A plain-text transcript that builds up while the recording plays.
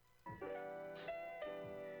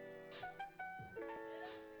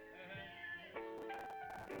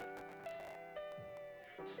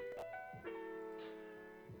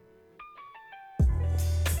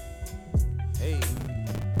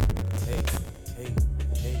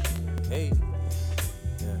Hey,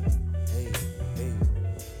 yeah, hey, hey.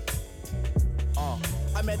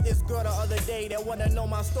 I met this girl the other day that wanna know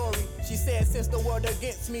my story. She said since the world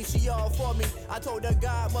against me, she all for me. I told her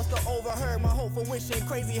God must have overheard my hope for wishing.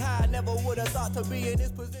 Crazy how I never would have thought to be in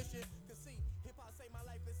this position.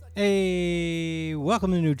 Hey,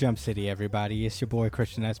 welcome to New Jump City, everybody. It's your boy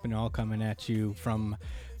Christian Espinal coming at you from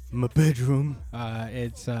my bedroom.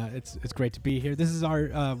 It's great to be here. This is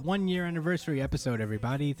our 1 year anniversary episode,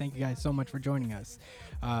 everybody. Thank you guys so much for joining us.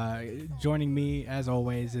 Joining me, as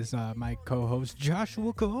always, is my co-host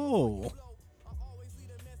Joshua Cole.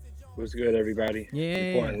 What's good, everybody?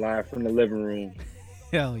 Yeah. Reporting live from the living room.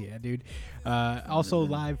 Hell yeah, dude. Also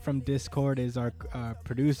live from Discord is our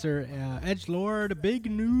producer, Edgelord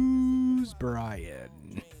Big News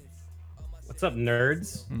Brian. What's up,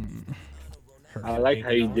 nerds? I like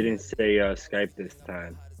how you didn't say Skype this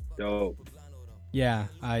time. Dope. Yeah,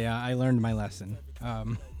 I learned my lesson.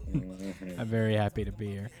 I'm very happy to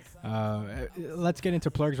be here. Let's get into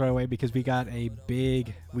plugs right away because we got a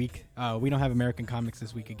big week. We don't have American comics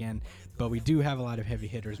this week again, but we do have a lot of heavy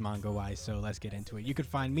hitters manga-wise, so let's get into it. You can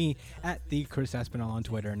find me at the Chris Espinal on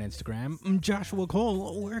Twitter and Instagram. Joshua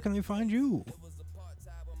Cole, where can they find you?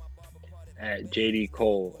 At JD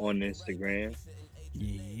Cole on Instagram.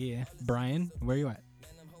 Yeah. Brian, where you at?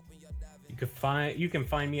 You can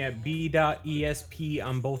find me at b.esp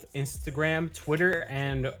on both Instagram, Twitter,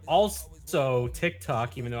 and also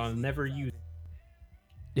TikTok, even though I'll never use.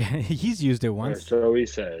 Yeah, he's used it once. So he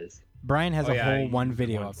says. Brian has a whole one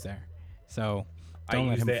video once. up there, so don't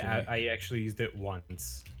let him forget. I actually used it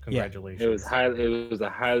once. Congratulations. It was a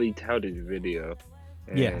highly touted video,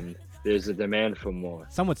 and there's a demand for more.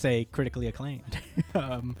 Some would say critically acclaimed.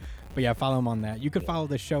 But yeah, follow him on that. You can follow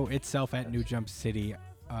the show itself at New Jump City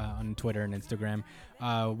on Twitter and Instagram.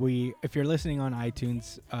 If you're listening on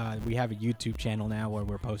iTunes, we have a YouTube channel now where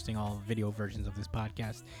we're posting all video versions of this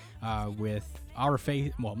podcast with our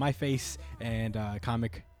face, my face, and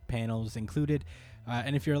comic panels included.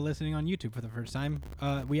 And if you're listening on YouTube for the first time,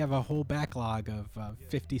 we have a whole backlog of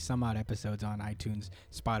 50 some odd episodes on iTunes,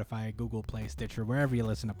 Spotify, Google Play, Stitcher, wherever you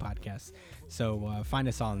listen to podcasts. So find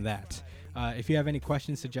us on that. If you have any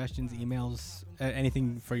questions, suggestions, emails,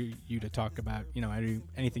 anything for you to talk about,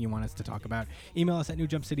 anything you want us to talk about, email us at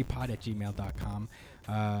newjumpcitypod@gmail.com.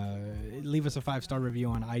 Leave us a 5-star review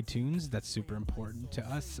on iTunes. That's super important to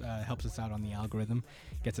us. Helps us out on the algorithm,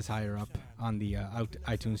 gets us higher up on the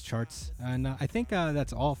iTunes charts. And I think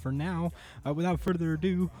that's all for now. Without further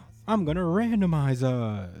ado, I'm going to randomize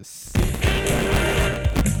us.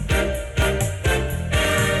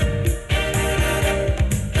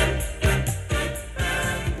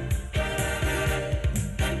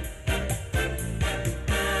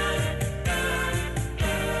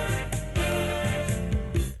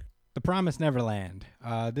 The Promised Neverland.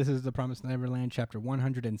 This is The Promised Neverland, chapter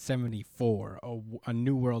 174, A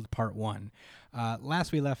New World, part 1.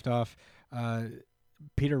 Last we left off,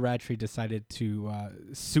 Peter Radtree decided to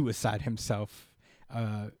suicide himself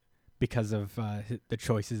because of the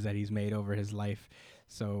choices that he's made over his life.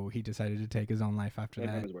 So he decided to take his own life after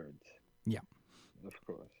that. His words. Yeah. Of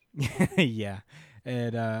course. Yeah.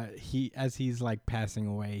 And as he's like passing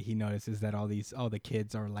away, he notices that all the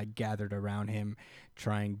kids are like gathered around him,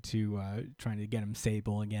 trying to get him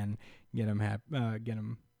stable again, get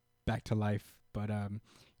him back to life. But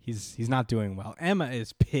he's not doing well. Emma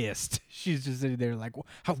is pissed. She's just sitting there like,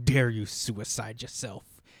 "How dare you suicide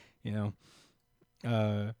yourself?" And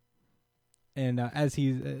as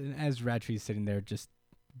Rattree's sitting there just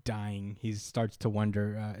dying, he starts to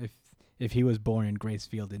wonder if he was born in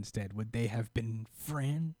Gracefield instead, would they have been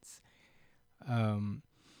friends? I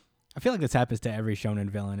feel like this happens to every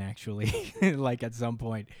shonen villain, actually. Like at some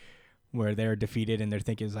point where they're defeated and they're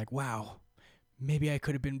thinking, it's like, wow, maybe I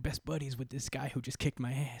could have been best buddies with this guy who just kicked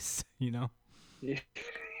my ass, Yeah.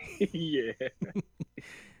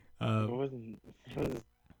 I wasn't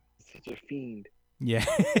such a fiend. Yeah.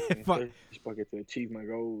 If I get to achieve my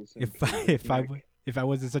goals. If I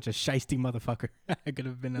wasn't such a shiesty motherfucker, I could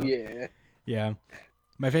have been. Yeah.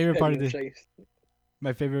 My favorite part of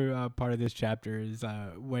this chapter is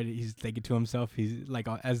when he's thinking to himself. He's like,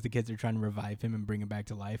 as the kids are trying to revive him and bring him back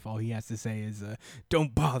to life, all he has to say is,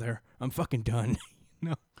 "Don't bother. I'm fucking done."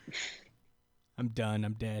 I'm done.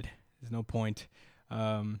 I'm dead. There's no point.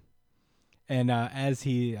 As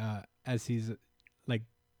he's like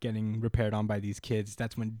getting repaired on by these kids,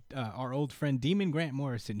 that's when our old friend Demon Grant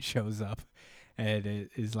Morrison shows up. And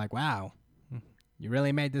it is like, wow, you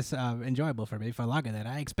really made this enjoyable for me for longer than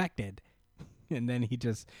I expected. And then he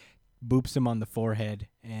just boops him on the forehead.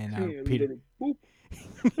 And Peter,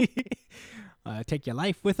 take your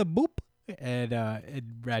life with a boop. and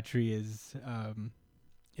Rattray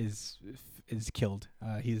is killed.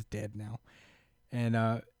 He's dead now,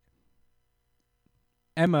 and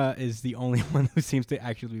Emma is the only one who seems to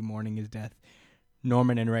actually be mourning his death.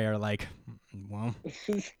 Norman and Ray are like, well,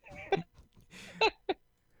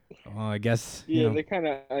 I guess. Yeah, You know, they're kind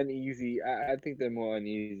of uneasy. I think they're more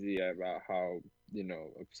uneasy about how,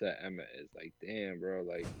 upset Emma is. Like, damn, bro,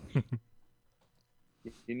 like,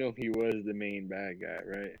 he was the main bad guy,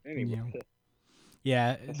 right? Anyway,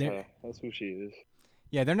 yeah, that's they're her. That's who she is.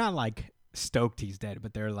 yeah, they're not like stoked he's dead,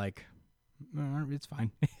 but they're like, it's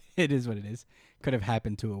fine. It is what it is. Could have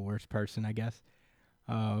happened to a worse person, I guess.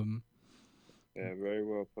 Yeah, very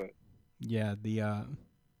well put. Yeah, the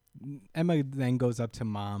Emma then goes up to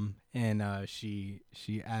Mom and she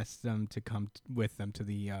asks them to come with them to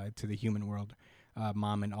the human world.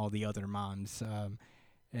 Mom and all the other moms,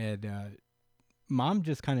 and Mom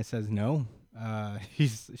just kind of says no.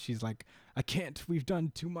 She's like, I can't. We've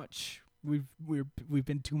done too much. We've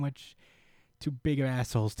been too big of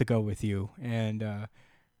assholes to go with you. And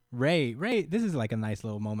Ray, this is like a nice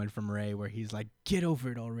little moment from Ray where he's like, get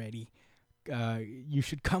over it already. You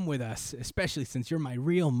should come with us, especially since you're my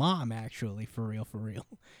real mom, actually, for real.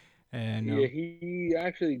 And yeah, he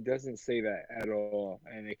actually doesn't say that at all,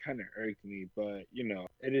 and it kind of irked me. But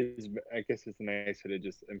it is. I guess it's nicer to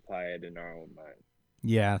just imply it in our own mind.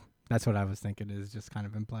 yeah, that's what I was thinking. Is just kind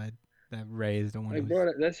of implied that Ray is the one. Like,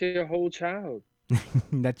 bro, that's your whole child.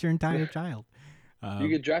 That's your entire child. You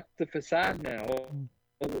can drop the facade now.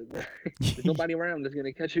 There's nobody around that's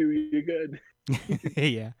gonna catch you. You're good.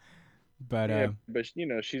 Yeah, but but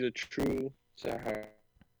she's a true Sahara.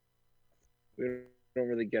 We don't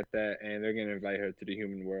really get that, and they're gonna invite her to the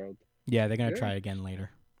human world. yeah, they're gonna try again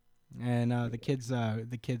later. And the kids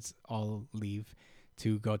all leave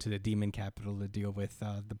to go to the demon capital to deal with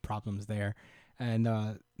the problems there.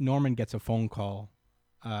 And Norman gets a phone call,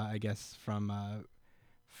 I guess from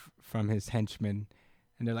his henchmen,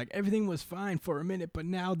 and they're like, everything was fine for a minute, but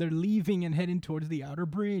now they're leaving and heading towards the outer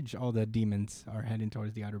bridge. All the demons are heading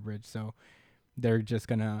towards the outer bridge, so they're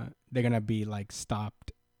gonna be like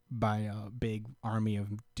stopped by a big army of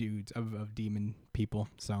dudes of demon people.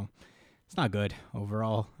 So it's not good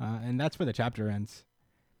overall, and that's where the chapter ends.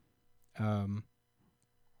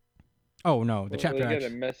 Oh no, the chapter. They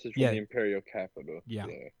get a message from the Imperial capital. Yeah.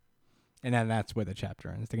 And then that's where the chapter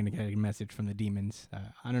ends. They're gonna get a message from the demons.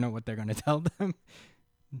 I don't know what they're gonna tell them.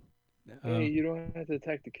 Hey, you don't have to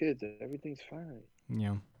attack the kids. Everything's fine.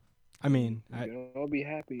 Yeah, I mean, I'll be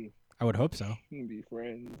happy. I would hope so. Be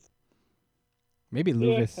friends. Maybe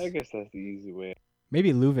Luvis. Yeah, I guess that's the easy way.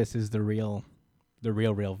 Maybe Luvis is the real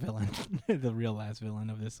villain, the real last villain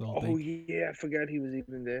of this whole thing. Oh yeah, I forgot he was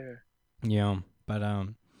even there. Yeah, but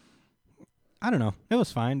I don't know. It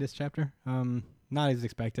was fine, this chapter. Not as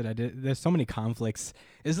expected. There's so many conflicts.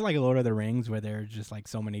 This is like a Lord of the Rings where there's just like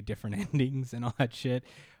so many different endings and all that shit.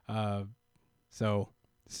 So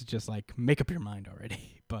this is just like, make up your mind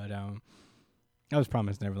already. But that was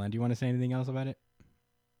Promised Neverland. Do you want to say anything else about it,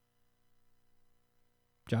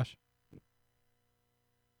 Josh?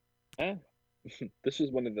 This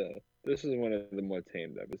is one of the more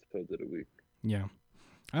tamed episodes of the week. Yeah.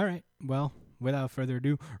 All right. Well, without further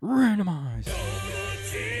ado, randomize.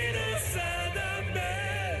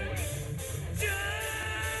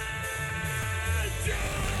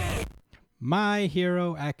 My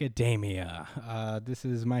Hero Academia. This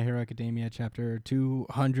is My Hero Academia chapter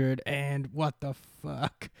 200. And what the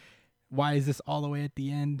fuck? Why is this all the way at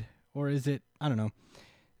the end? Or is it? I don't know.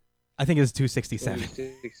 I think it's 267.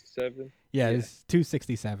 267? Yeah, it's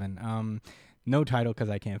 267. No title because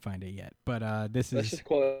I can't find it yet. But this Let's is. just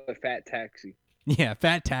call it Fat Taxi. Yeah,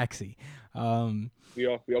 Fat Taxi. We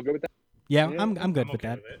all good with that? Yeah, I'm good with okay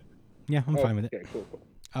that. with it. Yeah, I'm fine with it. Okay,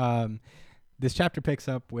 cool. This chapter picks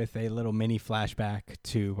up with a little mini flashback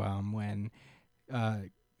to when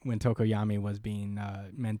Tokoyami was being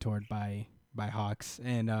mentored by Hawks,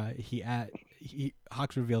 and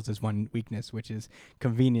Hawks reveals his one weakness, which is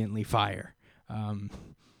conveniently fire.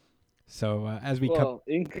 So as we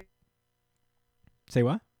say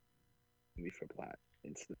what? For plot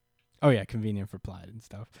and stuff. Oh yeah, convenient for plot and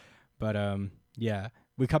stuff. But yeah,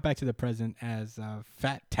 we cut back to the present as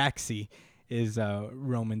Fat Taxi is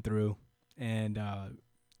roaming through and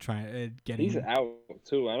getting. He's out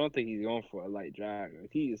too. I don't think he's going for a light drag.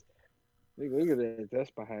 Like look at that. That's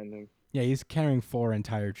behind him. Yeah, he's carrying 4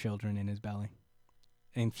 entire children in his belly,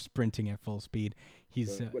 and sprinting at full speed.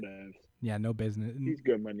 He's whatever. Yeah, no business. He's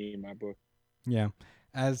good money in my book. Yeah,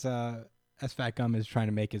 as Fat Gum is trying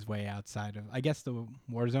to make his way outside of, I guess, the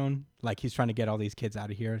war zone. Like he's trying to get all these kids out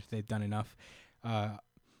of here. They've done enough.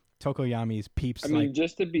 Tokoyami's peeps I mean, like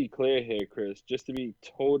just to be clear here, Chris, just to be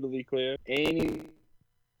totally clear, any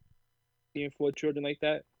for children like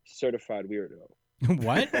that, certified weirdo.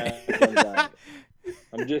 what? That's on God.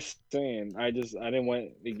 I'm just saying. I didn't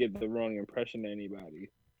want to give the wrong impression to anybody.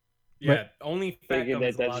 Yeah, only Thinking Fatgum that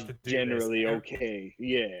is allowed that's to do generally this. okay.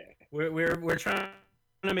 Yeah. We're trying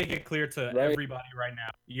to make it clear to Right. everybody right now.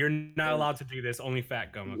 You're not allowed to do this. Only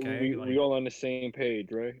Fatgum, okay? We all on the same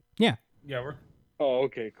page, right? Yeah, we're. Oh,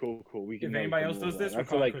 okay, cool. We If can. anybody else does this, we're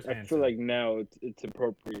calling Chris Hansen. I feel like now it's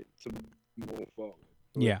appropriate to move forward.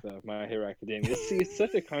 Yeah. With, My Hero Academia. It's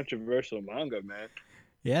such a controversial manga, man.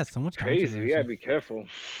 Yeah, so much Crazy. We gotta be careful.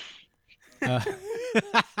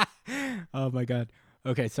 Oh my god.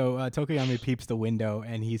 Okay, so Tokoyami peeps the window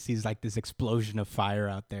and he sees like this explosion of fire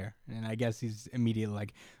out there, and I guess he's immediately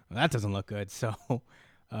like, well, "That doesn't look good." So,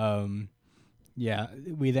 yeah,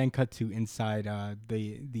 we then cut to inside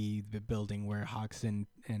the building where Hawks and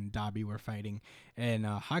Dabi were fighting, and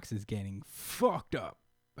Hawks is getting fucked up.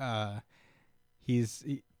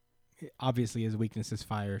 Obviously his weakness is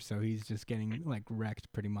fire, so he's just getting like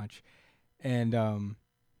wrecked pretty much, and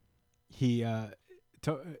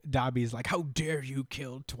Dabi's like, "How dare you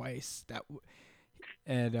kill twice?"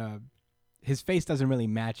 And his face doesn't really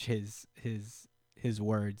match his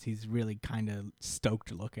words. He's really kind of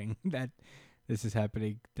stoked looking that this is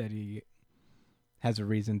happening, that he has a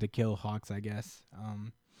reason to kill Hawks, I guess.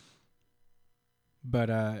 But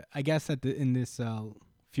I guess in this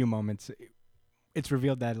few moments, it's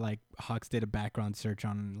revealed that like Hawks did a background search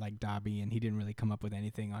on like Dabi, and he didn't really come up with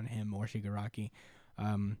anything on him or Shigaraki.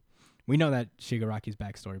 We know that Shigaraki's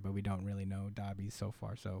backstory, but we don't really know Dabi's so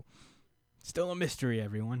far. So, still a mystery,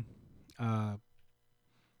 everyone.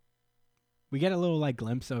 We get a little like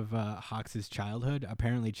glimpse of Hawks' childhood.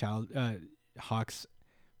 Apparently, Hawks,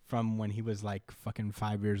 from when he was like fucking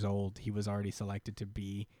 5 years old, he was already selected to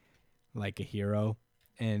be like a hero,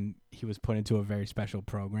 and he was put into a very special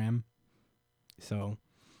program. So,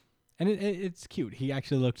 and it's cute. He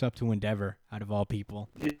actually looks up to Endeavor, out of all people.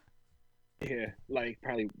 Yeah, like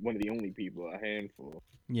probably one of the only people, a handful.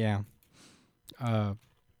 Yeah.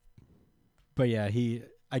 But yeah,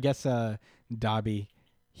 I guess Dabi,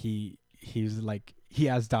 he's like, he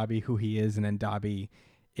asks Dabi who he is, and then Dabi,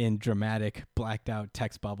 in dramatic blacked out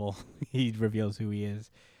text bubble, he reveals who he is,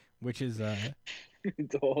 which is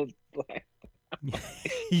It's all black.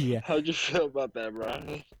 Yeah. How'd you feel about that,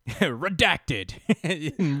 Brian? Redacted.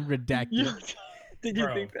 Redacted. Did you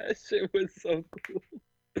Bro. think that shit was so cool?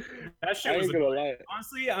 That shit I was ain't gonna annoying. lie.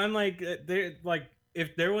 Honestly, I'm like,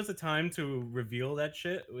 if there was a time to reveal that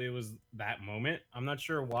shit, it was that moment. I'm not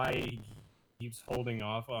sure why he keeps holding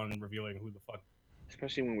off on revealing who the fuck.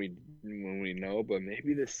 Especially when we know, but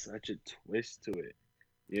maybe there's such a twist to it,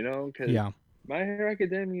 you know? Because Yeah. My Hero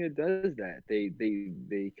Academia does that. They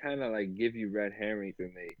kind of like give you red herrings,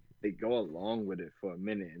 and they go along with it for a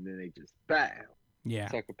minute, and then they just bam, Yeah.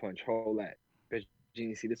 sucker punch, whole lot. Bet you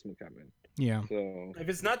didn't see this one coming. Yeah. So If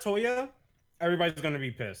it's not Toya, everybody's gonna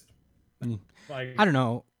be pissed. Mm. Like, I don't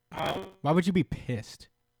know. how Why would you be pissed?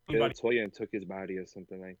 killed Toya and took his body or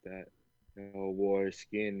something like that. Wore his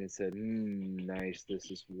skin and said, nice,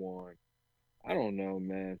 this is one. I don't know,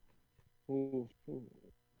 man.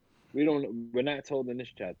 We're not told in this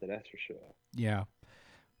chapter, that's for sure. Yeah.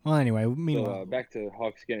 Well, anyway, meanwhile, So back to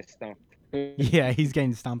Hawks getting stomped. yeah, he's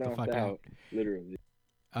getting stomped the Stomped fuck out. literally.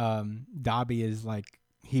 Dabi is like,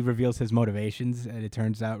 he reveals his motivations, and it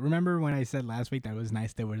turns out, remember when I said last week that it was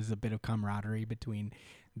nice there was a bit of camaraderie between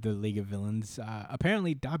the League of Villains?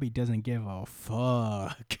 Apparently Dabi doesn't give a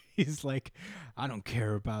fuck. He's like, I don't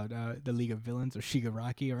care about the League of Villains or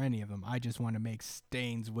Shigaraki or any of them. I just want to make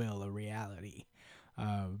Stain's will a reality.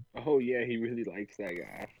 Oh yeah, he really likes that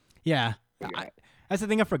guy. Yeah. Forgot. That's the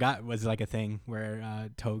thing I forgot was like a thing where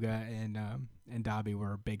Toga and Dabi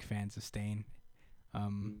were big fans of Stain.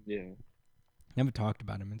 Yeah. Never talked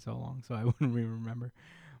about him in so long, so I wouldn't really remember.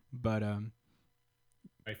 But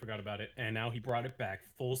I forgot about it, and now he brought it back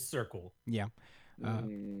full circle. yeah,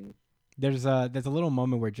 Mm, there's a little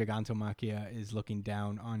moment where Gigantomachia is looking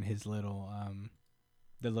down on his little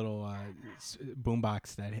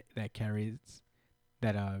boombox that carries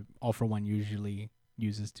that All For One usually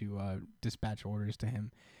uses to dispatch orders to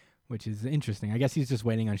him, which is interesting. I guess he's just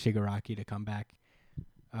waiting on Shigaraki to come back.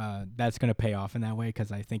 That's going to pay off in that way,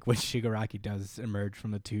 because I think when Shigaraki does emerge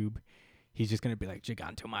from the tube, he's just going to be like,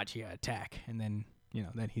 Gigantomachia, attack, and then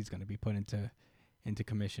then he's going to be put into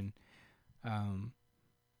commission.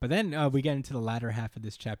 But then we get into the latter half of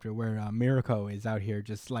this chapter where Mirako is out here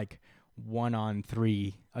just like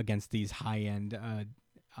 1-on-3 against these high-end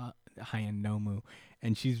Nomu,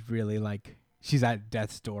 and she's really like she's at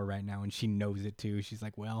death's door right now, and she knows it too. She's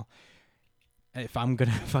like, well, if I'm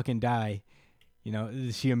gonna fucking die, you know,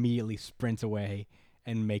 she immediately sprints away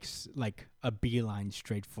and makes like a beeline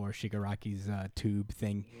straight for Shigaraki's tube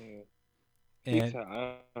thing. Yeah. And He's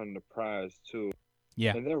on the prize too.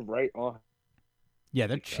 yeah, And they're right on. yeah,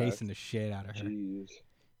 they're Jesus. chasing the shit out of her, Jeez.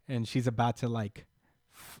 and she's about to like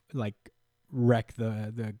wreck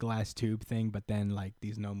the glass tube thing, but then like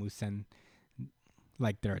these Nomu send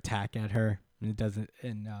like their attack at her, and it doesn't,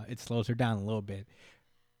 and it slows her down a little bit,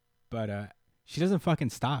 but she doesn't fucking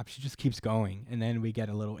stop. She just keeps going, and then we get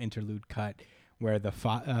a little interlude cut where the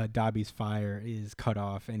Dabi's fire is cut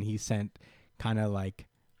off, and he's sent kind of like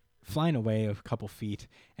flying away a couple feet,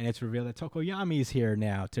 and it's revealed that Tokoyami's here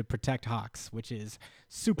now to protect Hawks, which is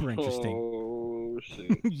super interesting. Oh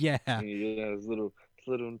shit. Yeah, Yeah, his little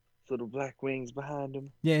black wings behind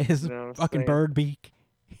him. yeah, his You know what I'm fucking saying? bird beak.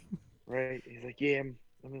 Right? He's like, yeah,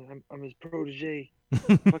 I'm his protege.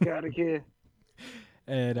 Fuck out of here.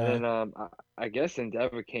 And And I guess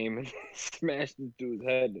Endeavor came and smashed him through his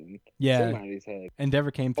head and yeah, somebody's head.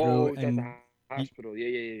 Endeavor came through, Oh, that's and the hospital.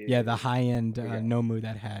 Yeah. yeah, the high-end Yeah. Nomu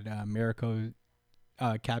that had Mirako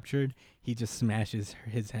captured, he just smashes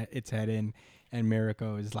its head in, and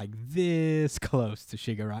Mirako is like this close to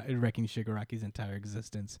wrecking Shigaraki's entire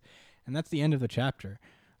existence. And that's the end of the chapter.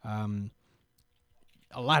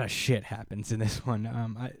 A lot of shit happens in this one.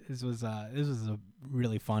 This was a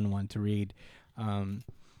really fun one to read.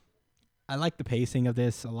 I like the pacing of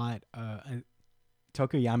this a lot.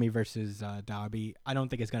 Tokoyami versus Dabi. I don't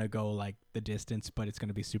think it's gonna go like the distance, but it's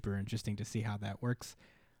gonna be super interesting to see how that works.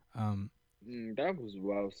 That was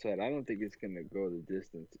well said. I don't think it's gonna go the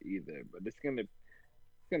distance either, but it's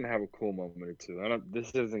gonna have a cool moment or two.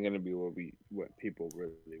 This isn't gonna be what people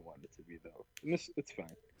really want it to be though. And it's fine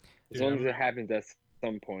as Dude, long as it happens at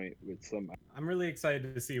some point with somebody. I'm really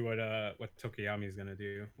excited to see what Tokoyami is gonna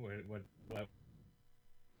do. What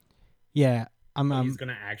Yeah, he's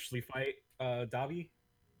gonna actually fight Dabi.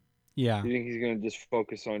 yeah, You think he's gonna just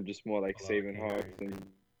focus on just more like Hello, saving can you hear Hawks me? and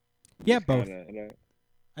yeah, just both. kinda,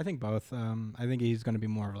 I think both. I think he's gonna be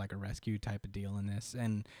more of like a rescue type of deal in this,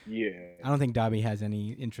 and yeah. I don't think Dabi has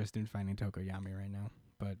any interest in fighting Tokoyami right now.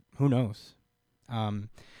 But who knows?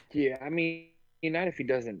 Yeah, I mean, not if he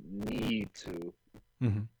doesn't need to.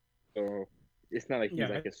 Mhm. So it's not like he's Yeah,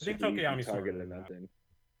 like I a think super easy Tokoyami's target smarter or than that. nothing.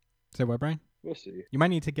 Say what, Brian? We'll see. You might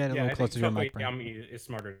need to get a Yeah, little I closer think to your mic, Brian. Tokoyami is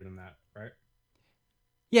smarter than that, right?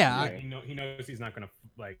 Yeah, Yeah. He knows he's not gonna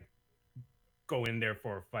like go in there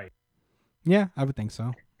for a fight. yeah, I would think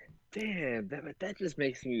so. Damn, that just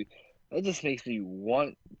makes me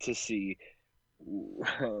want to see,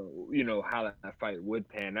 how that fight would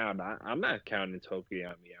pan out. I'm not counting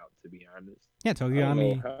Tokoyami out, to be honest. Yeah, I don't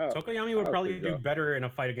Tokoyami. know how. Tokoyami would how probably could do go. better in a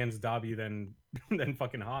fight against Dabi than than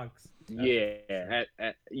fucking Hawks. Yeah,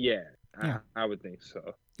 Yeah. I would think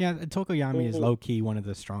so. Yeah, Tokoyami is Oh. low key one of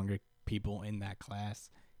the stronger people in that class.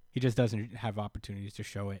 He just doesn't have opportunities to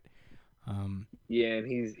show it. Yeah,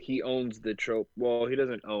 and he owns the trope. Well, he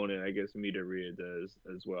doesn't own it. I guess Midoriya does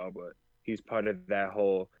as well, but he's part of that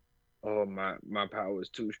whole, oh, my power is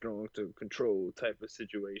too strong to control type of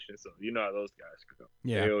situation. So you know how those guys go.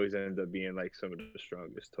 Yeah, They always end up being like some of the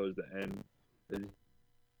strongest towards the end.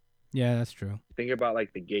 yeah, that's true. Think about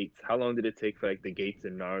like the gates. How long did it take for like the gates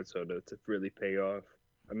in Naruto to really pay off?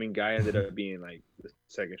 I mean, guy ended up being like the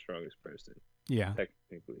second strongest person, Yeah,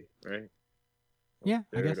 technically, right? Yeah,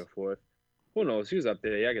 I Third guess. or fourth. Who knows? He was up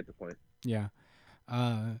there. Yeah, I get the point. yeah.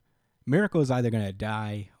 Miracle's either gonna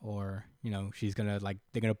die or she's gonna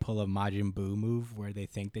they're gonna pull a Majin Buu move where they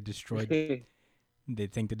think they destroyed the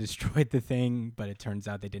thing, but it turns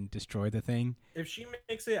out they didn't destroy the thing. If she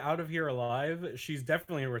makes it out of here alive, she's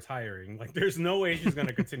definitely retiring. Like, there's no way she's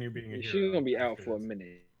gonna continue being a hero. She's gonna be out after for a this.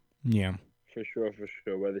 minute, Yeah, for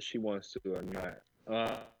sure, whether she wants to or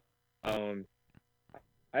not.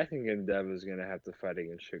 I think Endeavor's gonna have to fight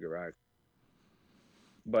against Shigaraki.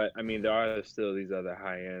 But I mean, there are still these other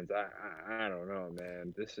high ends. I don't know,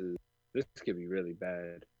 man. This could be really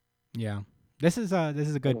bad. yeah. This is a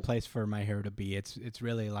good Almost- place for My Hero to be. It's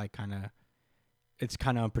really like it's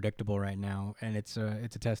kind of unpredictable right now, and it's a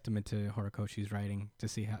testament to Horikoshi's writing to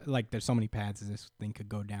see how there's so many paths this thing could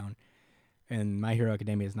go down, and My Hero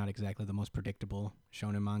Academia is not exactly the most predictable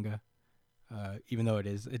shonen manga, even though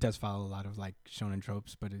it does follow a lot of like shonen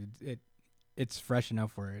tropes, but it's fresh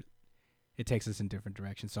enough where it takes us in different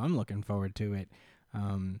directions. So I'm looking forward to it.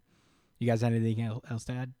 You guys have anything else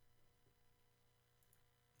to add?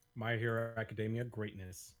 My Hero Academia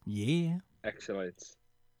greatness. Yeah. Excellence.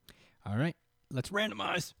 All right. Let's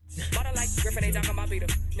randomize. Bottle like Griffin, they talking about Peter.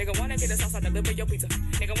 Nigga wanna get the sauce, I deliver your pizza.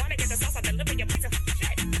 Nigga wanna get the sauce, I deliver your pizza.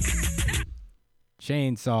 Shit.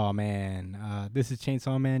 Chainsaw Man. This is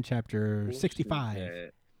Chainsaw Man chapter Who is 65.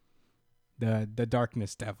 that? The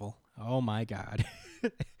Darkness Devil. Oh my god.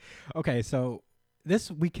 Okay, so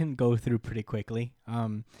this we can go through pretty quickly.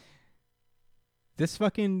 This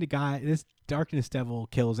fucking guy, this Darkness Devil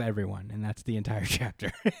kills everyone, and that's the entire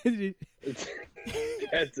chapter.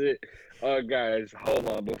 That's it. Guys, hold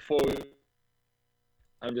on.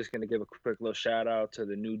 I'm just gonna give a quick little shout out to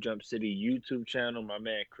the New Jump City YouTube channel. My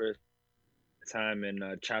man Chris time and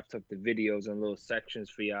chopped up the videos in little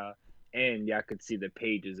sections for y'all, and y'all could see the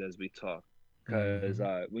pages as we talk. Because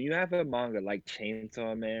when you have a manga like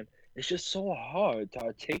Chainsaw Man, it's just so hard to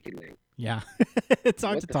articulate. Yeah. It's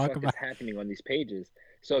hard what to the talk fuck about. is happening on these pages.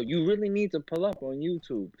 So you really need to pull up on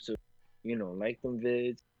YouTube. So, like them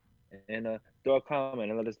vids and throw a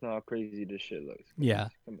comment and let us know how crazy this shit looks. Yeah.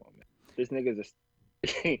 Come on, man. This nigga's a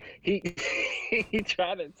he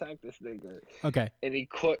tried to attack this nigga Okay. and he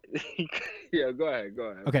caught. Yeah, go ahead.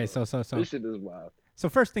 Okay, so This shit is wild. So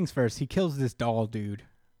first things first, he kills this doll dude.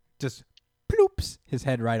 Just ploops his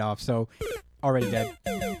head right off. So already dead.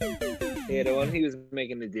 Yeah, the one he was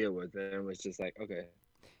making the deal with, and was just like, okay.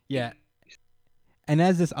 Yeah. And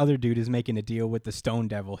as this other dude is making a deal with the Stone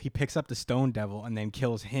Devil, he picks up the Stone Devil and then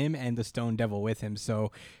kills him and the Stone Devil with him.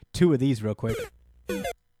 So 2 of these real quick.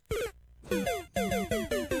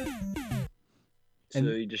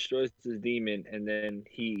 So he destroys this demon, and then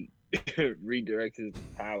he redirects his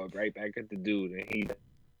power right back at the dude,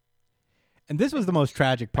 And this was the most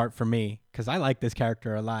tragic part for me because I like this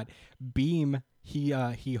character a lot. Beam, he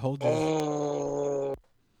holds his,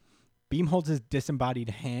 Beam holds his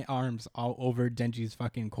disembodied arms all over Denji's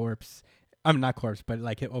fucking corpse. Not corpse, but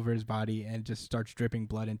like over his body, and just starts dripping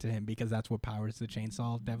blood into him because that's what powers the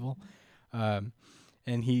Chainsaw Devil.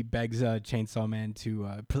 And he begs Chainsaw Man to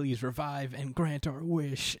please revive and grant our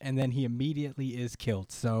wish, and then he immediately is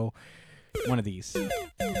killed. So, one of these.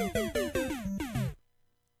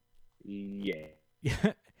 Yeah.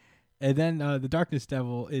 And then the Darkness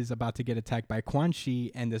Devil is about to get attacked by Quan Chi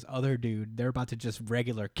and this other dude. They're about to just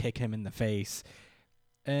regular kick him in the face.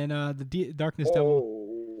 And the Darkness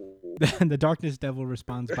Devil, the Darkness Devil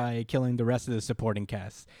responds by killing the rest of the supporting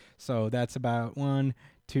cast. So that's about 1,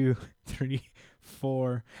 2, 3,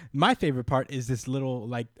 4. My favorite part is this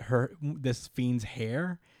little this fiend's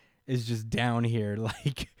hair is just down here.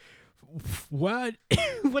 Like, what?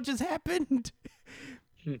 What just happened?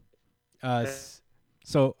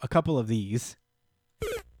 So a couple of these.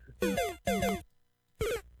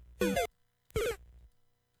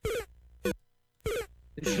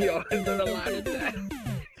 Yo, there's a lot of that.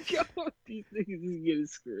 Yo, these niggas is getting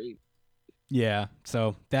scraped. Yeah,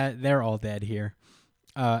 so they're all dead here.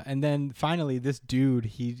 And then finally, this dude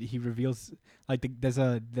he reveals like there's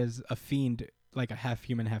a fiend, like a half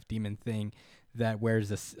human, half demon thing that wears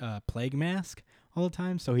this plague mask all the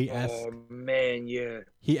time. So he asks, oh man, yeah.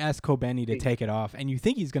 He asks Kobeni to take it off, and you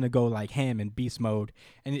think he's gonna go like ham in beast mode,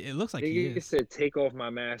 and it looks like he is. said, "Take off my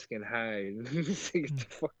mask and hide." Get the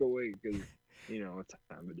fuck away, because you know what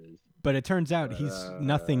time it is. But it turns out he's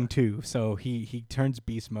nothing too. So he turns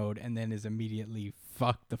beast mode and then is immediately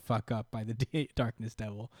fucked the fuck up by the Darkness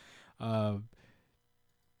Devil. And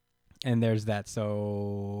there's that.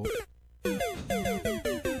 So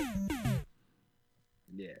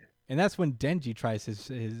yeah. And that's when Denji tries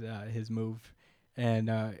his move, and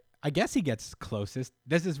I guess he gets closest.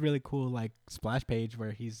 This is really cool, like splash page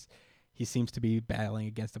where he seems to be battling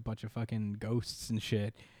against a bunch of fucking ghosts and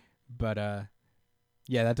shit. But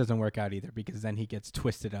yeah, that doesn't work out either because then he gets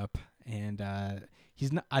twisted up, and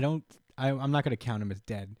he's not. I'm not gonna count him as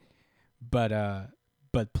dead, but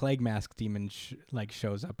Plague Mask Demon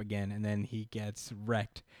shows up again, and then he gets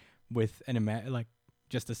wrecked with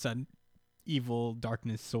just a sudden evil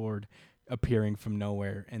darkness sword appearing from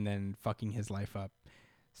nowhere and then fucking his life up.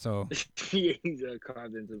 So yeah, he's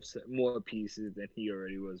carved into more pieces than he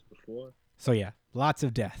already was before. So yeah, lots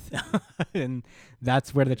of death, and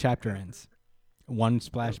that's where the chapter ends. One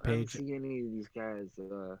splash page. I don't see any of these guys.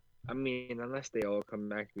 I mean, unless they all come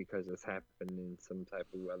back because it's happened in some type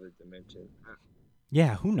of other dimension.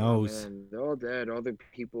 Yeah, who knows? Man, they're all dead. All the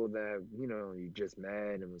people that, you just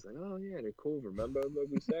mad and was like, oh, yeah, they're cool. Remember what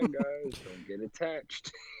we said, guys? Don't get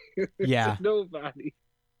attached. Yeah. To nobody.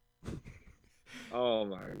 Oh,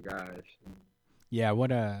 my gosh. Yeah,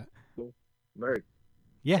 what a... Merc.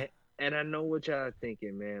 Yeah. And I know what y'all are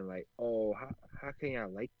thinking, man. Like, oh, how can y'all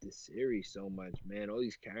like this series so much, man? All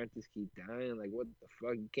these characters keep dying. Like, what the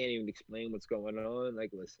fuck? You can't even explain what's going on.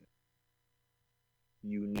 Like, listen.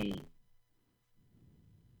 You need...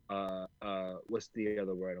 what's the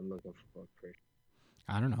other word I'm looking for?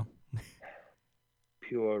 I don't know.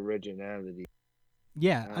 Pure originality.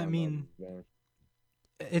 Yeah, I mean,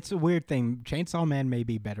 it's a weird thing. Chainsaw Man may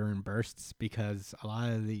be better in bursts because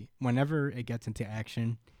whenever it gets into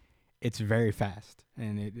action, it's very fast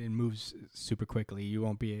and it moves super quickly. You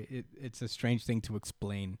won't be. It's a strange thing to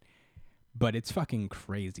explain, but it's fucking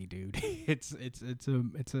crazy, dude. it's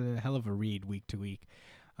a hell of a read week to week.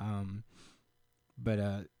 But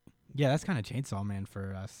yeah, that's kind of Chainsaw Man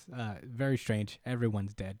for us. Very strange.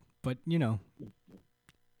 Everyone's dead, but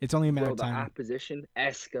it's only a matter Bro, of the time. opposition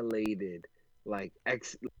escalated like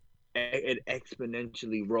it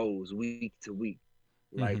exponentially rose week to week.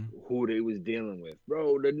 Like who they was dealing with.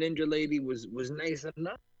 Bro, the ninja lady was nice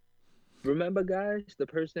enough. Remember, guys, the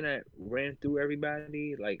person that ran through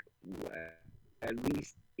everybody like at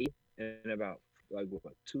least 8 in about like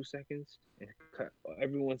what 2 seconds and cut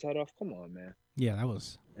everyone's head off. Come on, man. Yeah, that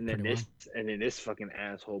was. And then pretty this and then this fucking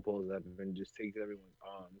asshole pulls up and just takes everyone's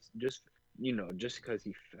arms just because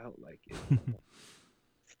he felt like it.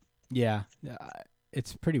 Yeah,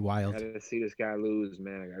 it's pretty wild. I gotta see this guy lose,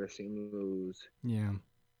 man. I gotta see him lose. Yeah,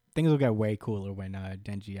 things will get way cooler when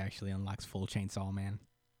Denji actually unlocks full Chainsaw Man,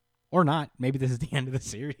 or not. Maybe this is the end of the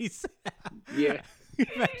series. Yeah.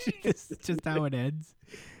 Imagine this is just how it ends.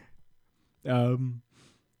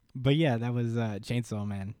 But yeah, that was Chainsaw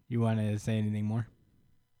Man. You want to say anything more,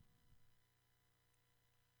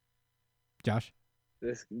 Josh?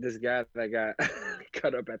 This guy that got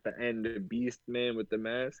cut up at the end, the Beast Man with the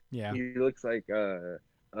mask. Yeah. He looks like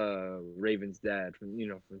Raven's dad from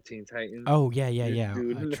Teen Titans. Oh yeah, This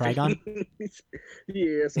dude in the Trigon. face.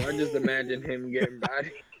 Yeah, so I just imagine him getting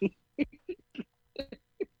body.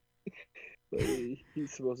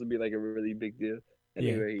 He's supposed to be like a really big deal.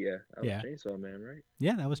 Anyway, yeah, that was Chainsaw Man, right?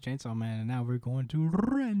 Yeah, that was Chainsaw Man, and now we're going to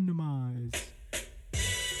randomize.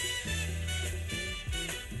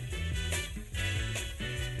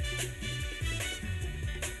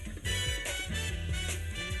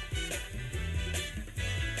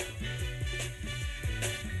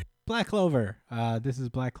 Black Clover. This is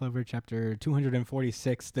Black Clover chapter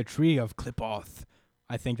 246, The Tree of Clipoth.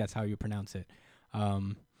 I think that's how you pronounce it.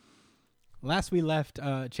 Last we left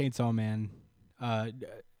Chainsaw Man,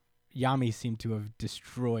 Yami seemed to have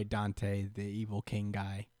destroyed Dante, the evil king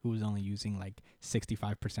guy, who was only using like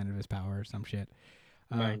 65% of his power or some shit.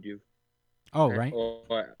 Mind you. Oh, right.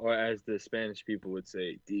 Or as the Spanish people would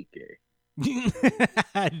say, DK.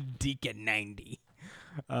 DK 90.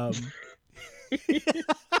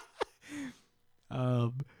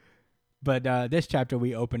 But this chapter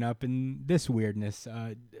we open up in this weirdness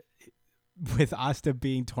with Asta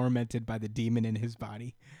being tormented by the demon in his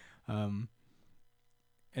body. And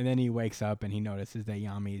then he wakes up and he notices that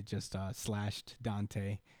Yami just slashed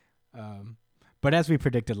Dante. But as we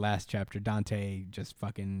predicted last chapter, Dante just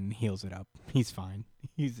fucking heals it up. He's fine.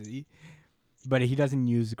 But he doesn't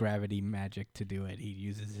use gravity magic to do it. He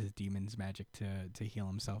uses his demon's magic to heal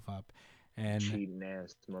himself up. And cheating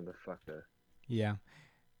ass motherfucker. Yeah.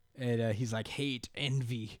 And he's like, hate,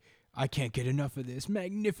 envy. I can't get enough of this.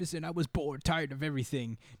 Magnificent. I was bored, tired of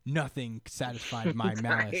everything. Nothing satisfied my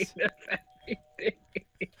malice.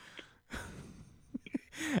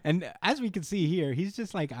 And as we can see here, he's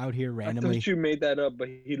just like out here randomly. I thought you made that up, but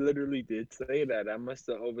he literally did say that. I must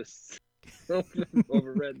have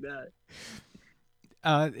overread that.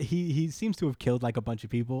 He seems to have killed like a bunch of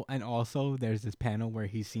people, and also there's this panel where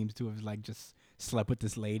he seems to have like just slept with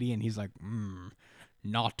this lady, and he's like,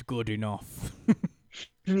 not good enough.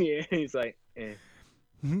 Yeah, he's like,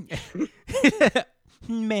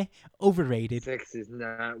 meh, overrated. Sex is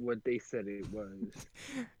not what they said it was.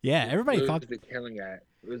 Yeah, everybody thought the killing at.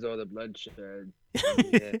 It was all the bloodshed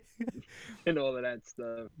and all of that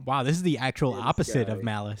stuff. Wow, this is the actual opposite of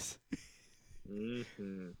malice.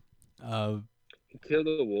 Mm-hmm. He killed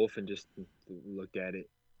a wolf and just looked at it.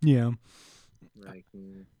 Yeah. Like.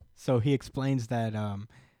 So he explains that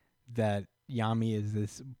that Yami is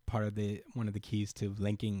this part of one of the keys to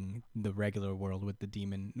linking the regular world with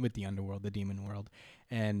the underworld, the demon world,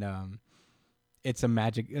 and it's a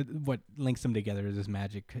magic. What links them together is this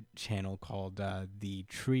magic channel called the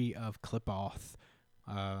Tree of Clipoth,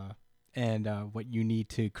 and what you need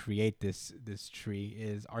to create this tree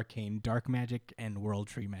is arcane dark magic and world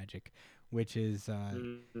tree magic, which is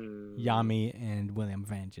Yami and William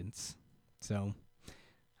Vengeance. So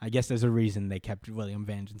I guess there's a reason they kept William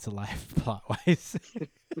Vengeance alive plot-wise.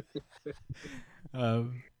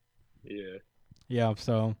 Yeah,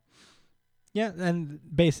 so... Yeah, and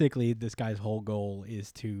basically this guy's whole goal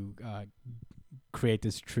is to create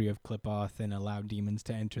this Tree of Clipoth and allow demons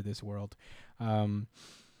to enter this world.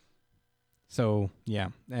 So, yeah,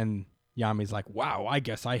 and Yami's like, wow, I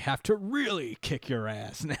guess I have to really kick your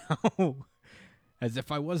ass now. as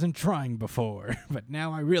if I wasn't trying before, but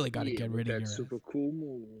now I really got to Yeah, get with rid of that your super cool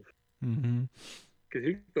move. Mm-hmm. Because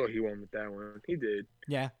he thought he won with that one. He did.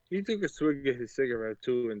 Yeah. He took a swig of his cigarette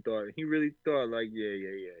too and thought he really thought like, yeah.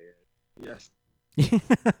 Yes.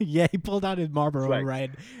 Yeah, he pulled out his Marlboro Flex.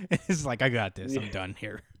 Red. It's like, I got this. I'm Yeah. done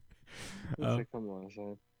here. It's like, come on,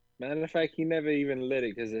 son. Matter of fact, he never even lit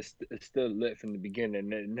it because it's still lit from the beginning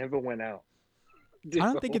and it never went out.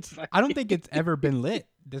 I don't think it's ever been lit.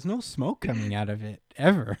 There's no smoke coming out of it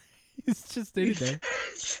ever. It's just in there.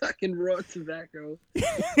 Sucking raw tobacco.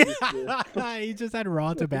 He just had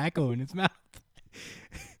raw tobacco in his mouth.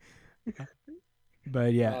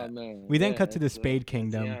 But yeah, Oh, man. we then Yeah, cut to the that's, Spade that's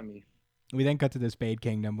Kingdom. yummy. We then cut to the Spade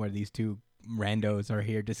Kingdom where these two randos are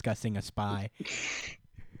here discussing a spy.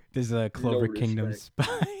 This is a Clover No Kingdom respect.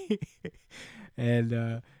 spy.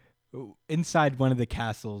 And inside one of the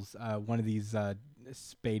castles, one of these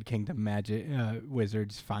Spade Kingdom magic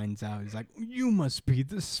wizards finds out. He's like, "You must be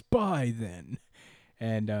the spy then."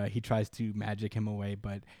 And he tries to magic him away,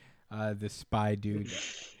 but the spy dude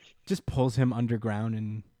just pulls him underground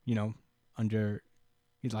and,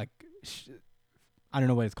 he's like, I don't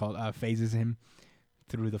know what it's called, phases him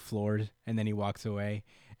through the floors, and then he walks away.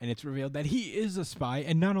 And it's revealed that he is a spy,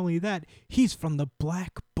 and not only that, he's from the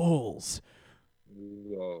Black Bulls.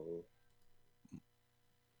 Whoa.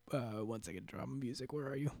 1 second, drama music. Where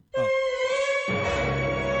are you?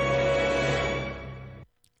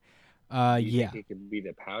 You Yeah. think it could be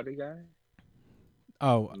the powder guy?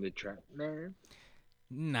 Oh, The trap man?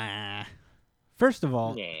 nah. First of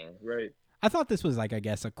all, Yeah, right. I thought this was like, I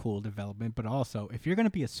guess, a cool development, but also, if you're gonna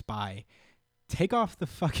be a spy, take off the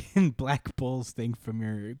fucking Black Bulls thing from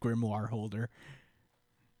your grimoire holder.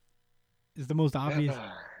 Is the most obvious.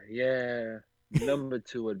 Yeah. Number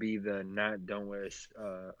 2 would be the don't wear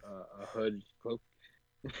a hood cloak.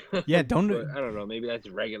 Yeah, don't. But I don't know. Maybe that's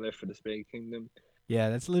regular for the Spade Kingdom. Yeah,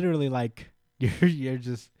 that's literally like you're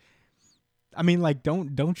just. I mean, like,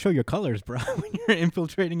 don't show your colors, bro, when you're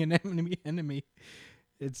infiltrating an enemy.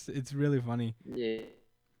 It's really funny. Yeah.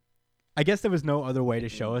 I guess there was no other way to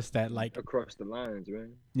show us that, like, Across the lines,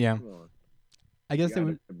 man. yeah. Come on. I guess there You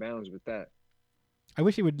was. gotta balance with that. I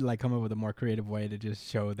wish he would like come up with a more creative way to just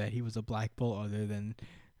show that he was a Black Bull, other than,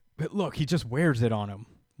 but look, he just wears it on him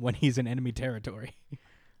when he's in enemy territory.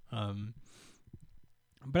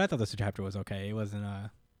 But I thought this chapter was okay. It wasn't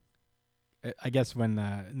I guess when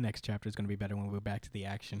the next chapter is going to be better when we go back to the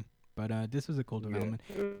action. But this was a cool development.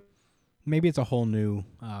 Maybe it's a whole new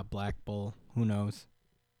Black Bull. Who knows?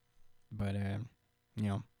 But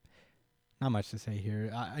not much to say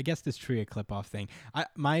here. I guess this Tria clip-off thing.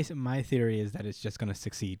 My theory is that it's just going to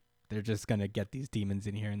succeed. They're just going to get these demons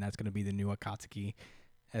in here, and that's going to be the new Akatsuki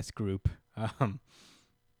S group.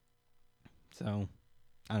 So,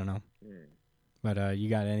 I don't know. But you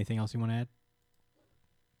got anything else you want to add?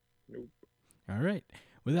 Nope. All right.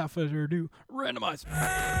 Without further ado, randomize.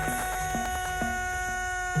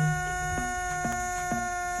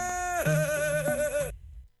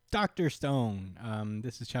 Dr. Stone.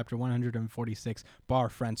 This is chapter 146, Bar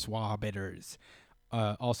Francois Bitters,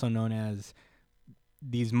 also known as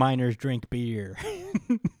These Miners Drink Beer.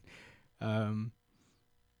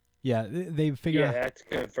 Yeah, they figure out. Yeah, that's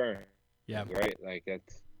confirmed. Yeah. Right? Like,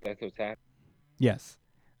 that's what's happening. Yes.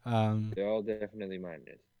 They're all definitely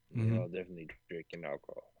minors. Mhm. They're all definitely drinking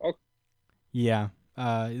alcohol. Okay. Yeah.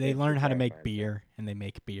 They Thanks learn for how to make clarifying beer, and they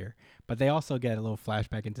make beer. But they also get a little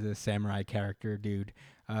flashback into the samurai character dude.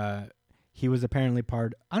 He was apparently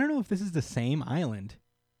part. I don't know if this is the same island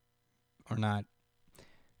or not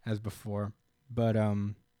as before, but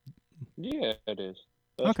Yeah, it is.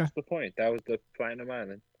 That's Okay. the point. That was the Platinum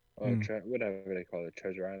Island. Or Mm. whatever they call it,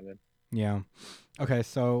 Treasure Island. yeah. Okay,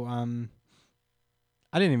 so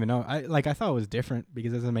I didn't even know. I thought it was different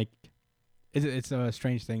because it doesn't make. It's a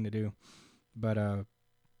strange thing to do, but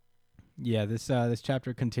yeah. This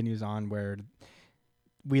chapter continues on where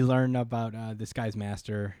we learn about this guy's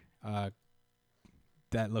master.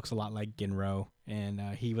 That looks a lot like Ginro, and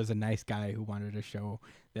he was a nice guy who wanted to show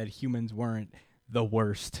that humans weren't the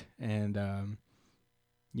worst, and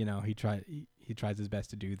he tries his best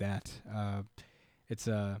to do that.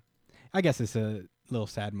 I guess it's a little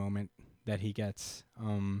sad moment that he gets.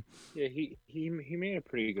 Yeah, he made a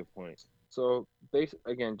pretty good point. So,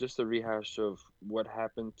 again, just a rehash of what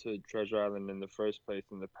happened to Treasure Island in the first place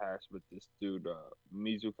in the past with this dude,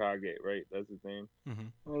 Mizukage, right? That's his name.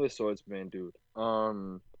 Oh, the swordsman dude.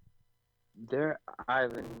 Their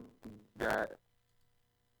island got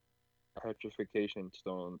petrification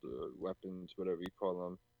stones, or weapons, whatever you call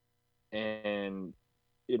them, and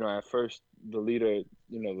at first the leader,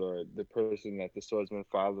 the person that the swordsman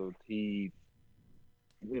followed, he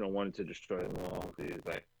wanted to destroy them all. He's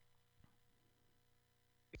like,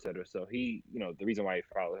 etc. So he, the reason why he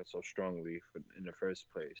followed him so strongly in the first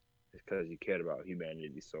place is because he cared about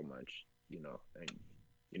humanity so much,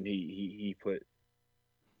 and he put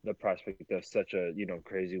the prospect of such a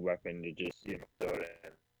crazy weapon to just throw it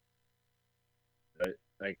in.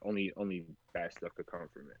 Like only bad stuff could come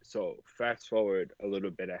from it. So fast forward a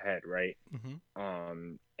little bit ahead, right?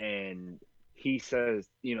 And he says,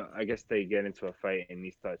 I guess they get into a fight and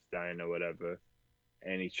he starts dying or whatever,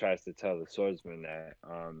 and he tries to tell the swordsman that,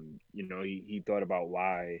 he thought about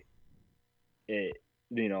why it,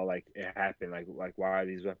 like it happened, like why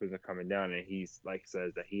these weapons are coming down, and he's like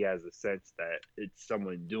says that he has a sense that it's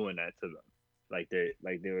someone doing that to them, like they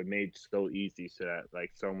were made so easy so that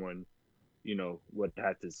like someone would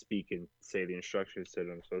have to speak and say the instructions to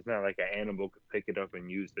them. So it's not like an animal could pick it up and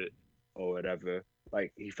use it or whatever.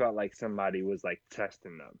 Like he felt like somebody was like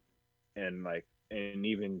testing them, and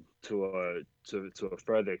even to a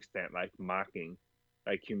further extent, like mocking,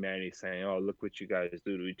 like humanity, saying, "Oh, look what you guys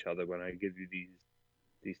do to each other when I give you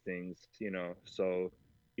these things," So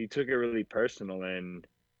he took it really personal, and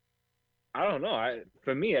I don't know.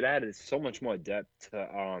 For me, it added so much more depth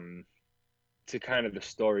to kind of the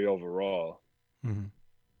story overall,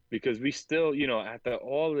 because we still, after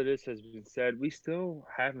all of this has been said, we still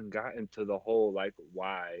haven't gotten to the whole like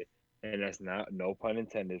why, and that's not no pun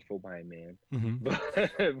intended for white man, but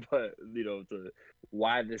to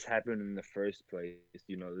why this happened in the first place,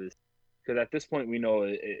 this, because at this point we know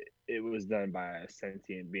it was done by a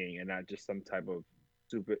sentient being and not just some type of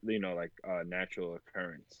super, natural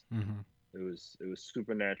occurrence. It was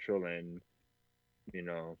supernatural, and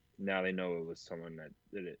now they know it was someone that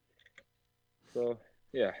did it. So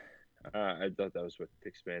yeah, I thought that was worth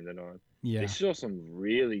expanding on. Yeah. They show some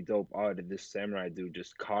really dope art of this samurai dude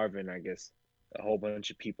just carving, I guess, a whole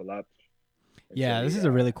bunch of people up. Yeah, this is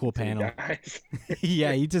a really cool until he panel. dies.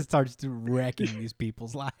 Yeah, he just starts wrecking these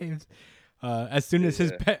people's lives. As soon as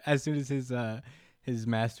his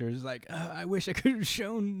master is like, I wish I could have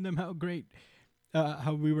shown them how great,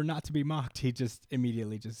 how we were not to be mocked. He just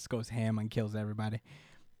immediately just goes ham and kills everybody,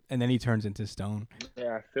 and then he turns into stone.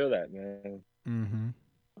 Yeah, I feel that, man.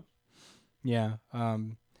 Yeah.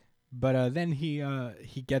 But then he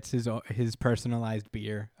gets his personalized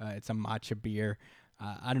beer. It's a matcha beer.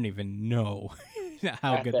 I don't even know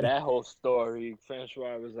how After good. that whole story,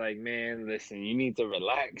 Francois was like, "Man, listen, you need to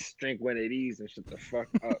relax, drink one of these, and shut the fuck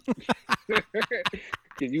up,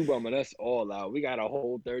 because you bumming us all out. We got a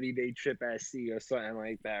whole 30-day trip at sea or something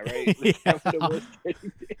like that, right? Yeah.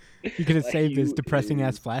 You could have saved this depressing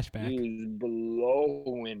ass flashback. He was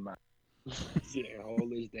blowing my. Yeah, hold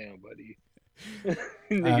this down, buddy.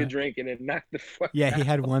 Nigga drinking and knocked the fuck Yeah, out. he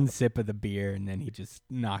had one sip of the beer and then he just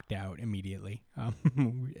knocked out immediately.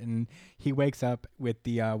 And he wakes up with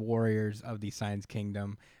the warriors of the Science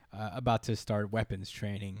Kingdom about to start weapons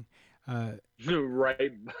training.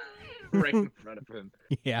 Right in front of him.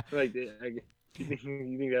 Yeah. Like, you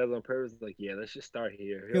think that was on purpose? Like, yeah, let's just start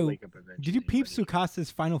here. He'll Yo, wake up eventually. did you peep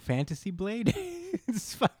Tsukasa's Final Fantasy blade?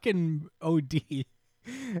 It's fucking OD.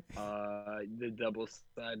 The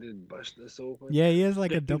double-sided bust this open. Yeah, he has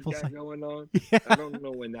like a double side side going on. Yeah. I don't know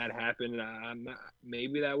when that happened. I'm not.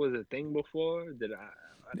 Maybe that was a thing before. Did I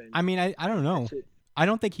didn't. I mean, I don't know. I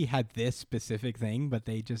don't think he had this specific thing, but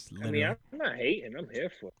they just literally. I mean, I'm not hating. I'm here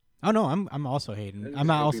for it. Oh no, I'm also hating. I'm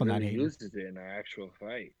not also not hating. He uses it in an actual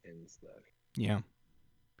fight and stuff. Yeah.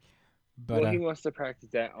 But he wants to practice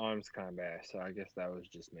that arms combat, so I guess that was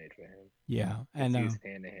just made for him. Yeah, and he's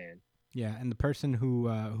hand to hand. Yeah, and the person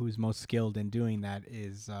who's most skilled in doing that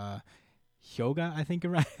is Hyoga, I think,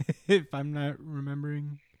 right? if I'm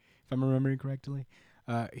remembering correctly.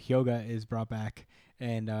 Hyoga is brought back,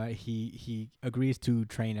 and he agrees to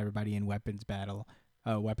train everybody in weapons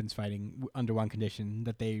fighting under one condition,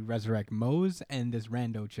 that they resurrect Mose and this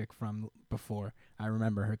rando chick from before. I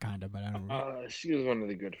remember her kind of, but I don't remember. She was one of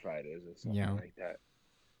the good fighters or something like that.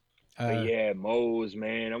 But yeah, Mose,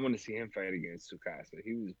 man, I want to see him fight against Tsukasa.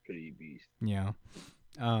 He was pretty beast. Yeah.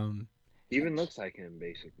 Even looks like him,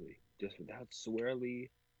 basically, just without swirly.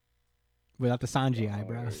 Without the Sanji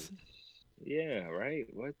eyebrows. Yeah, right.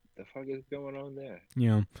 What the fuck is going on there?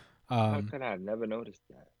 Yeah. How could I have never noticed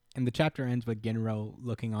that? And the chapter ends with Ginro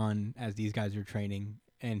looking on as these guys are training,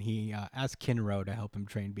 and he asks Kinro to help him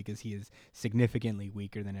train because he is significantly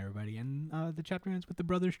weaker than everybody. And the chapter ends with the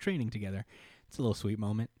brothers training together. It's a little sweet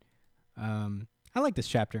moment. I like this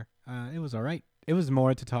chapter. It was all right. It was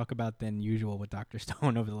more to talk about than usual with Dr.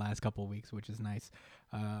 Stone over the last couple of weeks, which is nice.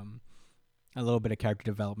 A little bit of character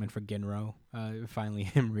development for Ginro. Finally,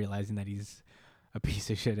 him realizing that he's a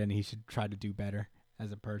piece of shit and he should try to do better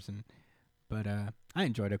as a person. but I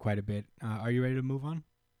enjoyed it quite a bit. Are you ready to move on?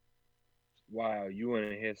 Wow, you want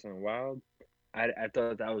to hear something wild? I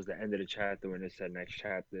thought that was the end of the chapter when it said next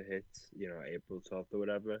chapter hits, April 12th or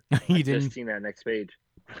whatever. You I didn't? just seen that next page.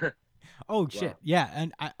 Oh shit! Wow. Yeah,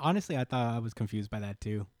 and honestly, I thought I was confused by that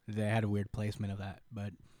too. They had a weird placement of that,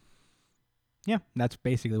 but yeah, that's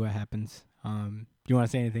basically what happens. Do you want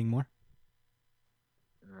to say anything more?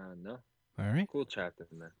 No. All right, Cool chapter,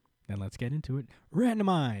 man. then let's get into it.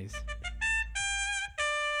 Randomize.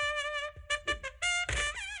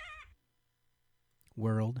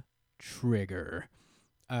 World Trigger.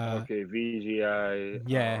 Okay, VGI.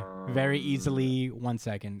 Yeah, very easily. 1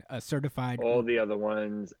 second. Certified. All the other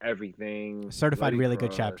ones, everything. Certified Bloody really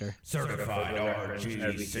good Cross, chapter. Certified everything.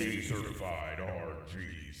 RGC. Certified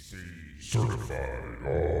RGC. Certified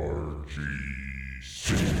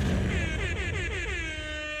RGC.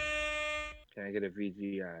 Can I get a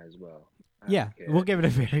VGI as well? I Yeah, don't care. we'll give it a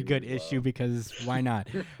very Issue good as well. issue because why not?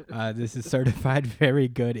 This is certified very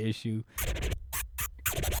good issue.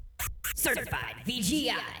 Certified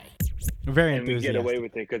VGI. Very And we get enthusiastic. away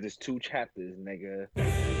with it because it's 2 chapters, nigga.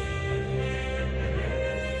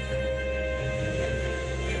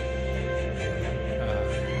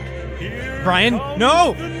 Here Brian, comes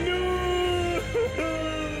no! the news!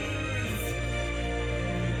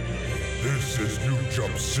 This is New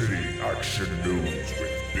Jump City Action News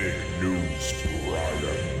with Big News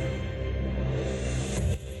Brian.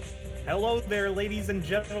 Hello there, ladies and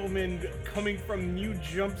gentlemen. Coming from New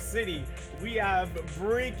Jump City, we have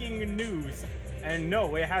breaking news. And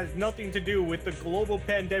no, it has nothing to do with the global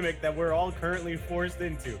pandemic that we're all currently forced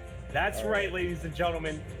into. That's right, ladies and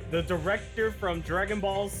gentlemen. The director from Dragon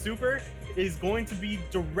Ball Super is going to be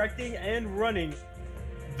directing and running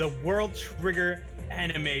the World Trigger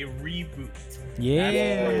anime reboot.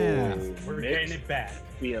 Yeah. We're Mixed getting it back.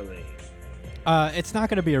 feeling. It's not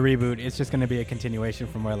going to be a reboot. It's just going to be a continuation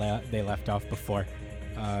from where they left off before.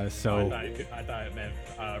 I So thought it meant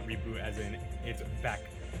reboot as in it's back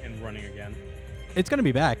and running again. it's going to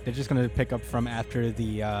be back. They're just going to pick up from after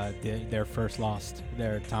their first lost,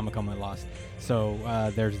 their Tamakoma lost. So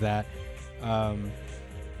there's that.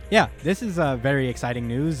 Yeah, this is very exciting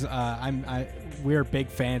news. We're big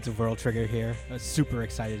fans of World Trigger here. Super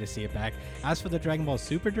excited to see it back. As for the Dragon Ball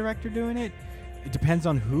Super director doing it, it depends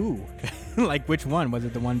on who. Like which one? Was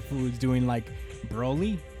it the one who was doing like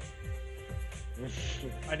Broly?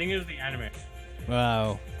 I think it was the anime.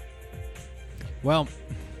 Wow. Well,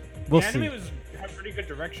 we'll the see. anime had pretty good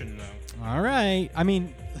direction though. All right. I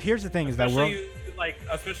mean, here's the thing: is that World.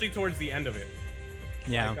 Especially towards the end of it.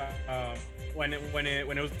 Yeah. Like, when it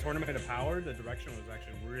was the Tournament of Power, the direction was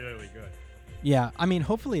actually really good. Yeah. I mean,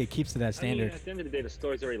 hopefully it keeps to that I mean, standard. at the end of the day, the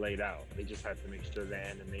story's already laid out. They just have to make sure the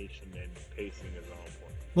animation and pacing is on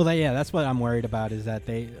point. Well, yeah, that's what I'm worried about. Is that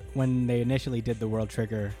when they initially did the World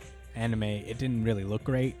Trigger anime, it didn't really look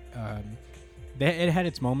great. It had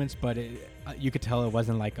its moments, but you could tell it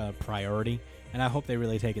wasn't like a priority. And I hope they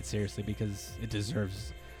really take it seriously because it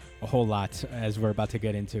deserves a whole lot, as we're about to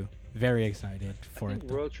get into. Very excited for I it.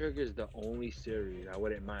 think World Trigger is the only series I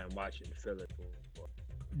wouldn't mind watching filler for.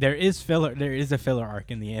 There is filler. There is a filler arc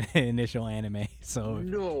in the initial anime. So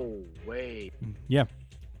No way. yeah.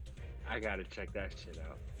 I gotta check that shit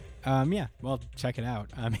out. Yeah. Well, check it out.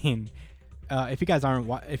 I mean, if you guys are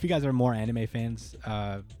more anime fans,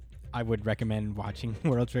 I would recommend watching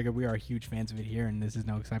World Trigger. We are huge fans of it here, and this is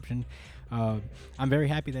no exception. I'm very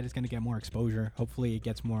happy that it's going to get more exposure. Hopefully, it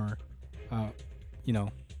gets more,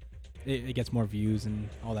 it gets more views and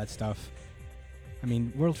all that stuff. I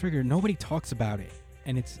mean, World Trigger, nobody talks about it,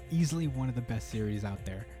 and it's easily one of the best series out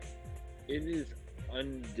there. It is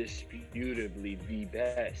undisputably the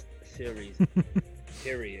best series.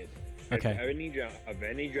 Period. Okay. Of any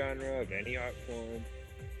genre, of any art form.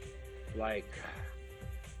 Like,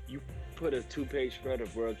 you put a 2-page spread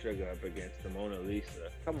of World Trigger up against the Mona Lisa.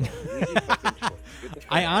 Come on, use your fucking choice. Get the fuck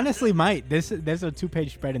I out. honestly might. There's a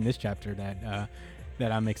 2-page spread in this chapter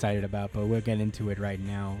that I'm excited about, but we'll get into it right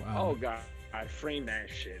now. Oh god, I frame that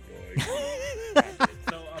shit, boy.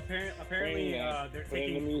 So apparently they're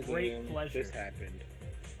taking great pleasure. This happened.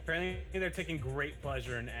 Apparently they're taking great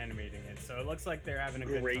pleasure in animating it. So it looks like they're having a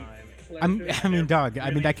good Great time. I mean, dog. I mean,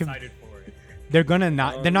 Really that could. excited for it. They're gonna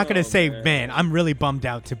not. They're not gonna no, say, man. "Man, I'm really bummed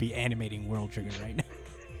out to be animating World Trigger right now."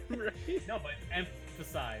 No, but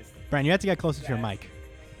emphasize Brian, you have to get closer to your Yeah. mic.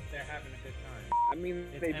 they're having a good time. I mean,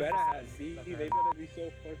 It's they better have emphasized be. that They they're- better be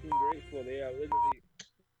so fucking grateful. They are literally.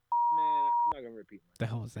 Man, I'm not gonna repeat. The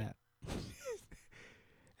hell was that?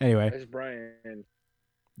 Anyway, That's Brian.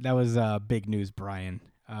 that was big news, Brian.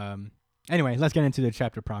 Anyway, let's get into the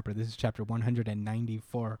chapter proper. This is chapter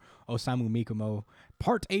 194, Osamu Mikumo,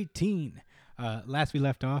 part 18. Last we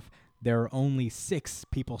left off, there are only 6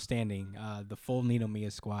 people standing. The full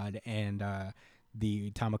Ninomiya squad and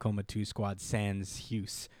the Tamakoma 2 squad sans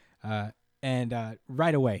Hughes. And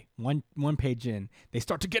right away, one page in, they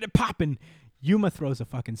start to get it popping. Yuma throws a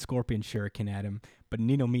fucking scorpion shuriken at him, but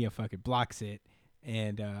Ninomiya fucking blocks it,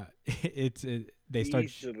 and they start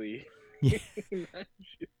easily.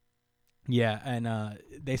 Yeah, and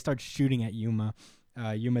they start shooting at Yuma.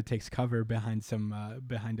 Yuma takes cover behind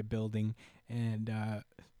a building, and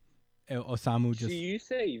Osamu just. See, you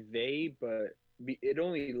say they, but it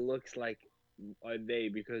only looks like a they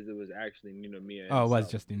because it was actually Ninomiya. Oh, it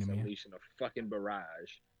was himself just Ninomiya. Unleashing a fucking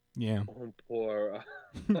barrage. Yeah. Oh, poor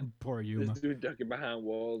Poor Yuma. this dude ducking behind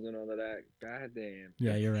walls and all of that. God damn.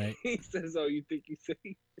 Yeah, you're right. He says, "Oh, you think you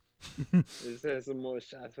say?" Just has some more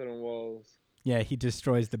shots on the walls. Yeah, he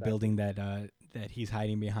destroys the building that he's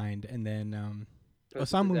hiding behind, and then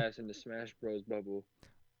Puts Osamu- his ass in the Smash Bros bubble.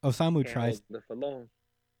 Osamu Can't tries hold it for long.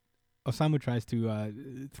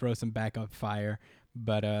 to throw some backup fire,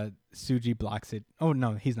 but Suji blocks it. Oh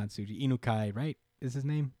no, he's not Suji. Inukai, right? Is his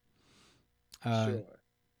name? Sure.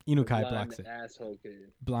 Inukai Blind blocks it. Asshole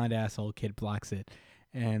kid. Blind asshole kid blocks it,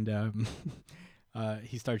 and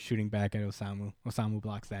he starts shooting back at Osamu. Osamu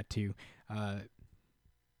blocks that too.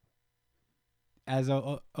 As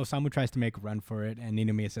Osamu tries to make a run for it, and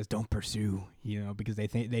Ninomiya says, "Don't pursue," because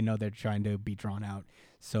they know they're trying to be drawn out,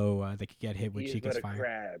 so they could get hit with He's Chica's but a fire.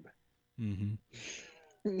 crab.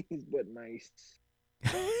 Mm-hmm. He's but nice.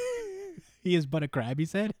 He is but a crab, he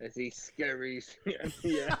said. As he scurries.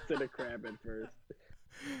 He after the crab at first.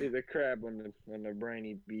 He's a crab on the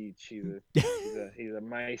briny beach. He's a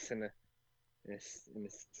mice in a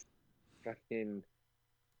fucking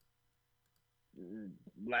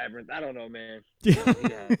labyrinth. I don't know, man. He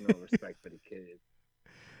has no respect for the kid.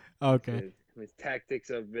 Okay. His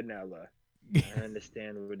tactics are vanilla. I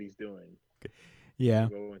understand what he's doing. Yeah.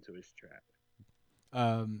 Go into his trap.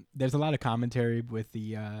 There's a lot of commentary with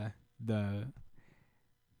the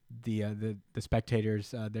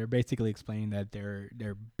spectators. They're basically explaining that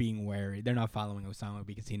they're being wary. They're not following Osamu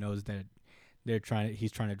because he knows that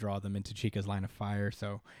he's trying to draw them into Chica's line of fire.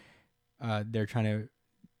 So their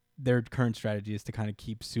current strategy is to kind of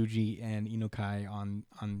keep Suji and Inukai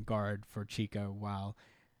on guard for Chica while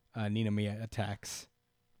Ninomiya attacks,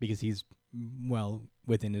 because he's well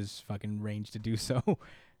within his fucking range to do so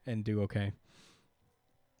and do okay.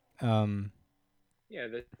 Yeah,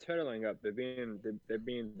 they're turtling up. They're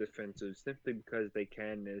being defensive simply because they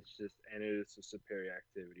can. It is a superior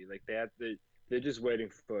activity. Like they're just waiting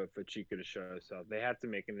for Chica to show herself. They have to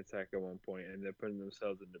make an attack at one point, and they're putting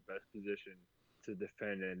themselves in the best position to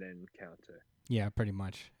defend and then counter. Yeah, pretty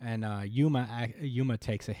much. And Yuma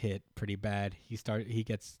takes a hit pretty bad. He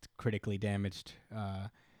gets critically damaged.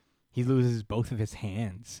 He loses both of his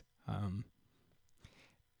hands.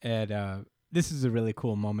 And this is a really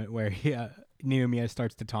cool moment where Ninomiya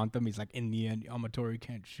starts to taunt them. He's like, "In the end, Amatori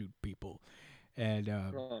can't shoot people," and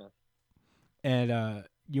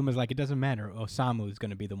Yuma's like, "It doesn't matter. Osamu is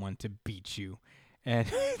gonna be the one to beat you." And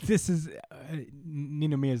this is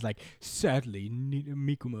Ninomiya's like, "Sadly,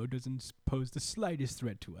 Mikumo doesn't pose the slightest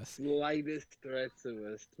threat to us." Slightest threat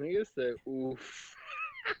to us. Nigga said, "Oof."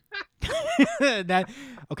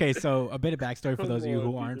 Okay, so a bit of backstory for those of you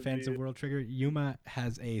Come who on, aren't piece of fans of meat. World Trigger. Yuma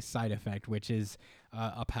has a side effect, which is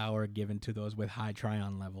a power given to those with high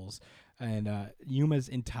Tryon levels. And Yuma's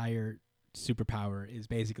entire superpower is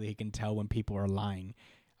basically he can tell when people are lying.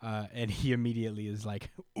 And he immediately is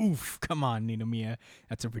like, "Oof, come on, Ninomiya.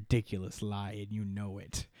 That's a ridiculous lie, and you know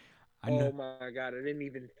it." Oh my god, I didn't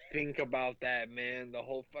even think about that, man. The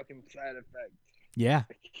whole fucking side effect. Yeah.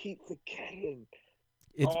 I keep forgetting.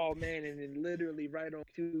 It's, Oh man, and then literally right on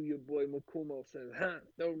cue, your boy Makumo says, "Huh?"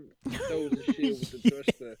 Throws a shield with the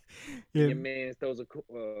thruster. Yeah. Your man throws a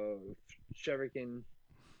shuriken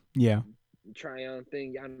yeah. Tryon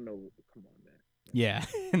thing. I don't know. Come on, man. Yeah,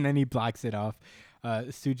 and then he blocks it off.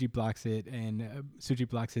 Suji blocks it, and Suji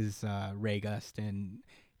blocks his Ray Gust, and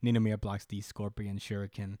Ninomiya blocks the Scorpion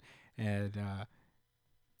Shuriken, and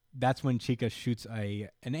that's when Chica shoots an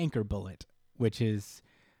anchor bullet, which is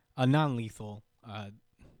a non-lethal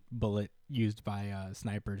bullet used by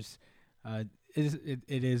snipers. It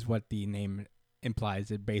is what the name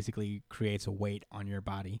implies. It basically creates a weight on your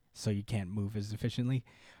body, so you can't move as efficiently.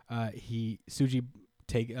 Suji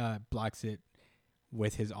blocks it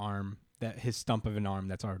with his arm, his stump of an arm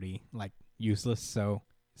that's already like useless, so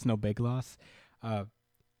it's no big loss.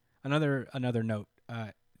 Another note: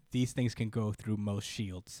 these things can go through most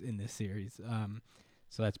shields in this series,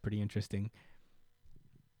 so that's pretty interesting.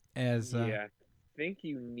 I think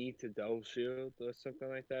you need to double shield or something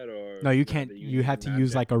like that, or No, you can't. rather You have to not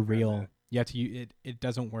use that like a kinda- real. You have to it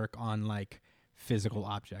doesn't work on like physical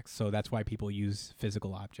objects. So that's why people use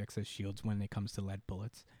physical objects as shields when it comes to lead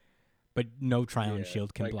bullets. But no Tryon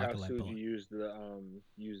shield can like block how a lead Suji bullet.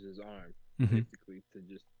 used his arm Mm-hmm. basically to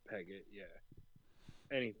just peg it. Yeah,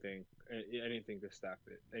 anything to stop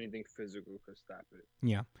it. Anything physical could stop it.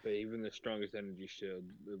 Yeah. But even the strongest energy shield,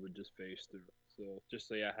 it would just phase through. So just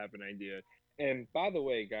so y'all have an idea. And by the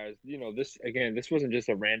way, guys, this wasn't just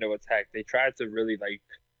a random attack. They tried to really like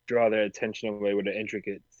draw their attention away with an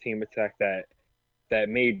intricate team attack that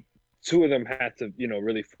made two of them had to,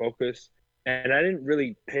 really focus. And I didn't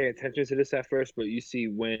really pay attention to this at first, but you see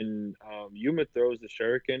when Yuma throws the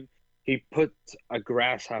shuriken, he puts a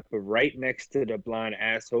grasshopper right next to the blind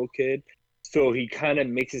asshole kid. So he kind of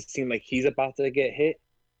makes it seem like he's about to get hit,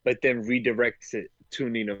 but then redirects it to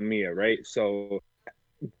Ninomiya, right? So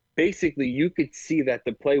basically, you could see that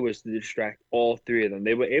the play was to distract all three of them.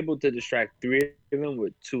 They were able to distract three of them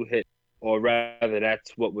with 2 hits, or rather,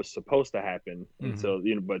 that's what was supposed to happen. And so,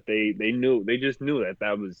 but they just knew that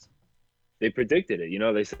was. They predicted it,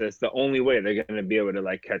 they said it's the only way they're gonna be able to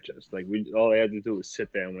like catch us. Like all they had to do was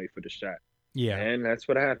sit there and wait for the shot. Yeah. And that's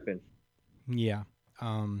what happened. Yeah.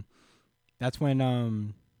 That's when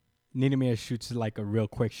Ninomiya shoots like a real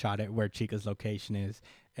quick shot at where Chica's location is,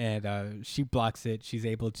 and she blocks it. She's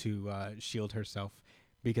able to shield herself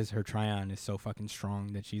because her Tryon is so fucking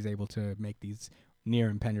strong that she's able to make these near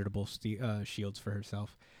impenetrable shields for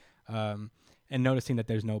herself. And noticing that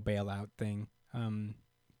there's no bailout thing,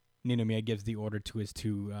 Ninomiya gives the order to his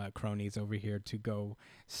 2 cronies over here to go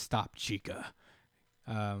stop Chica.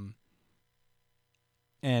 So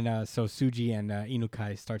Suji and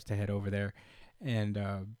Inukai starts to head over there, and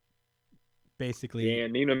basically... Yeah,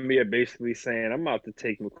 Ninomiya basically saying, I'm about to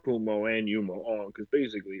take Makumo and Yuma on, because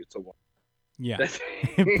basically it's a one. Yeah,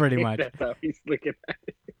 pretty much. That's how he's looking at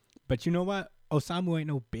it. But you know what? Osamu ain't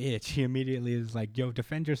no bitch. He immediately is like, yo,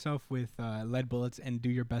 defend yourself with lead bullets and do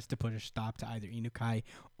your best to put a stop to either Inukai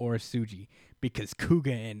or Suji, because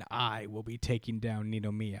Kuga and I will be taking down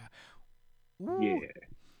Ninomiya. Yeah.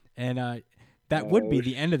 And that would be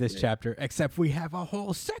the end of this chapter, except we have a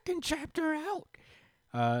whole second chapter out.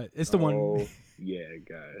 It's the one. Yeah,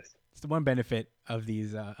 guys. It's the one benefit of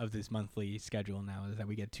these of this monthly schedule now is that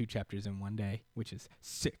we get 2 chapters in one day, which is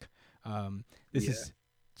sick. This is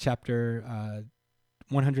chapter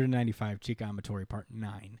 195, Chika Amatori Part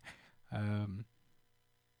 9.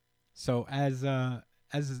 So as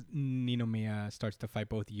Ninomiya starts to fight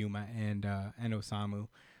both Yuma and Osamu,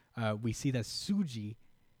 we see that Suji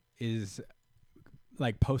is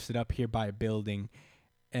like posted up here by a building,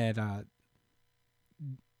 and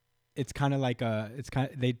it's kind of like it's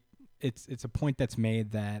a point that's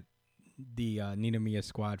made that the Ninomiya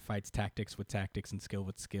squad fights tactics with tactics and skill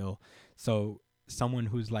with skill. So someone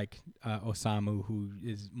who's like Osamu, who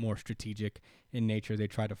is more strategic in nature, they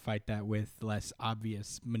try to fight that with less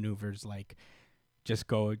obvious maneuvers, like just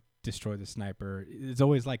go destroy the sniper. It's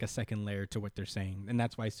always like a second layer to what they're saying, and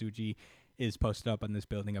that's why Suji is posted up on this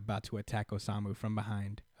building about to attack Osamu from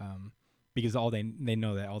behind, because they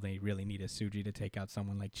know that all they really need is Suji to take out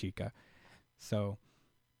someone like Chika. So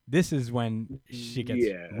this is when she gets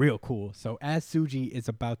real cool. So as Suji is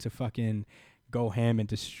about to fucking go ham and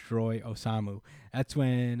destroy Osamu, that's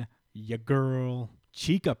when your girl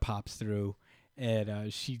Chika pops through,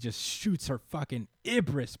 and she just shoots her fucking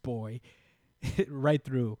Ibris boy right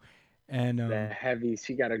through. And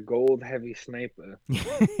she got a gold heavy sniper.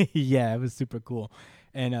 Yeah, it was super cool.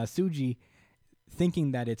 And Suji,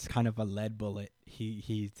 thinking that it's kind of a lead bullet,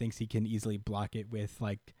 he thinks he can easily block it with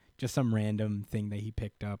like just some random thing that he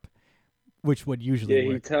picked up, which would usually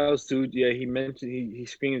work. He tells Suji, he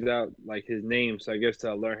screams out like his name, so I guess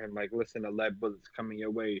to alert him, like, listen, a lead bullet's coming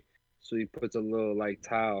your way. So he puts a little like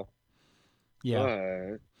towel.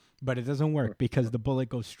 Yeah. But it doesn't work because the bullet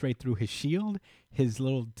goes straight through his shield, his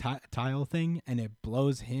little tile thing, and it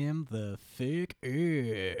blows him the fuck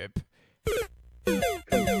up.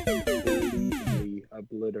 He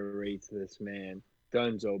obliterates this man.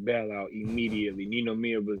 Dunzo bailout immediately.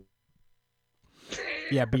 Ninomiya was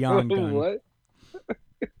beyond gun. What?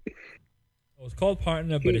 Well, it's called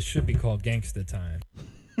Partner, but it should be called Gangsta Time.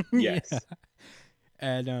 Yes. Yeah.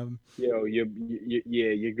 And your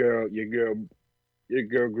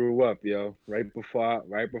girl grew up, yo. Right before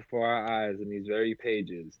our eyes in these very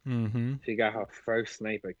pages. Mm-hmm. She got her first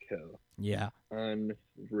sniper kill. Yeah.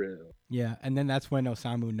 Unreal. Yeah, and then that's when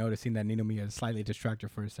Osamu, noticing that Ninomiya is slightly distracted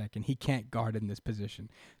for a second, he can't guard in this position.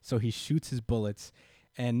 So he shoots his bullets,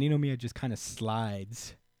 and Ninomiya just kind of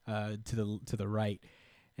slides to the right.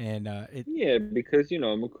 And because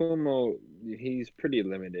Makumo, he's pretty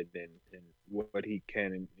limited in what he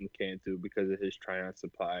can and can't do because of his Tryon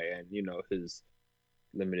supply and his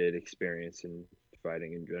limited experience in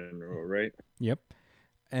fighting in general, right? Yep.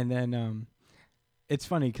 And then it's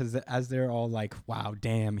funny because as they're all like, "Wow,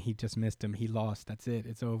 damn, he just missed him. He lost. That's it.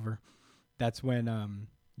 It's over." That's when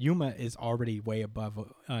Yuma is already way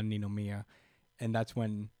above Ninomiya, and that's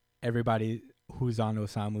when everybody who's on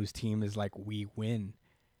Osamu's team is like, "We win."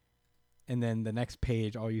 And then the next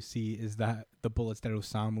page, all you see is that the bullets that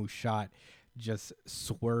Osamu shot just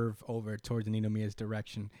swerve over towards Ninomiya's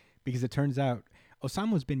direction, because it turns out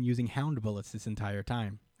Osamu's been using hound bullets this entire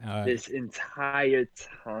time. This entire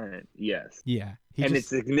time, yes. Yeah. And it's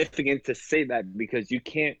significant to say that because you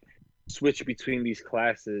can't switch between these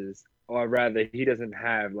classes, or rather, he doesn't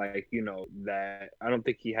have that. I don't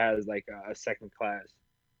think he has like a second class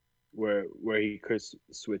where he could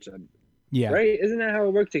switch up. Yeah. Right? Isn't that how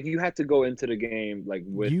it works? Like you have to go into the game like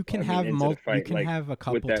with. You can have you can have a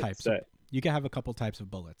couple types. You can have a couple types of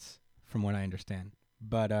bullets, from what I understand.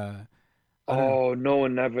 But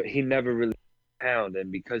he never really found, and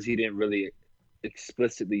because he didn't really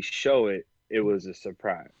explicitly show it, it was a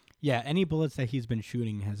surprise. Yeah, any bullets that he's been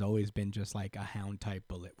shooting has always been just like a hound type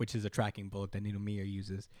bullet, which is a tracking bullet that Ninomiya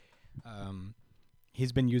uses.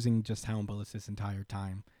 He's been using just hound bullets this entire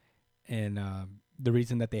time, and the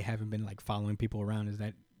reason that they haven't been like following people around is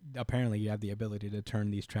that apparently you have the ability to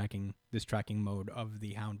turn this tracking mode of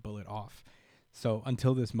the hound bullet off. So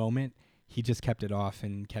until this moment, he just kept it off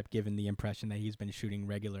and kept giving the impression that he's been shooting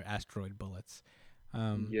regular asteroid bullets.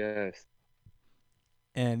 Yes.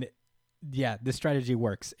 And yeah, this strategy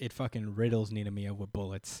works. It fucking riddles Ninomiya with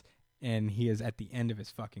bullets, and he is at the end of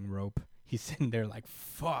his fucking rope. He's sitting there like,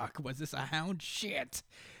 fuck, was this a hound? Shit.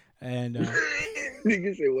 And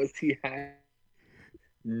nigga say, was he high?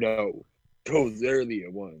 No. Those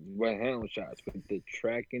earlier ones were hound shots with the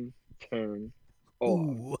tracking turn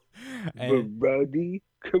off. Brody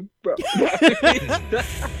Cross.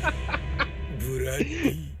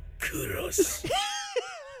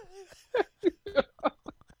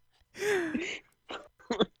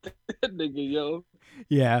 Nigga, yo.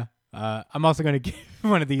 Yeah. I'm also going to give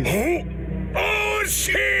one of these. Oh,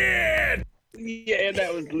 shit! Yeah,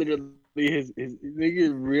 that was literally his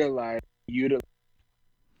nigga realized utilized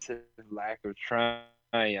his lack of trying.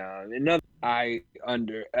 I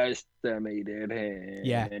underestimated him.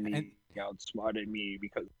 Yeah. And he outsmarted me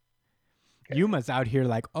because. Okay. Yuma's out here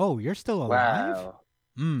like, oh, you're still alive?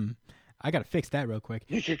 Wow. I got to fix that real quick.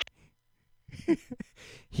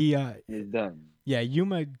 He's done. Yeah,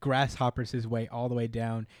 Yuma grasshoppers his way all the way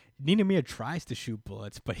down. Ninomiya tries to shoot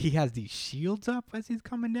bullets, but he has these shields up as he's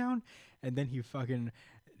coming down, and then he fucking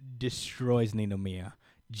destroys Ninomiya.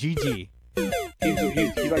 GG.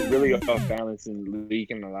 he's like really off balance and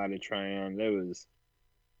leaking a lot of Tryon.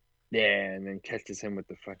 And then catches him with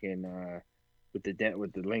the fucking with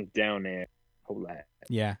the link down there. Whole lot.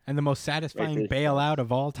 Yeah, and the most satisfying bailout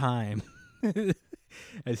of all time.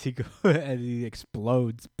 as he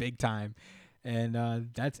explodes big time. And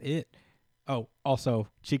that's it. Oh, also,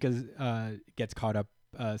 Chika gets caught up.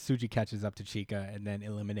 Tsuji catches up to Chika and then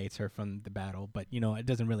eliminates her from the battle. But, it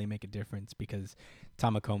doesn't really make a difference because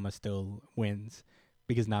Tamakoma still wins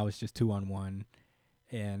because now it's just 2-on-1.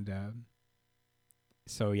 And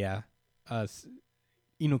so, yeah,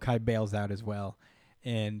 Inukai bails out as well.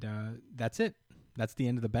 And that's it. That's the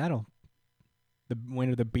end of the battle. The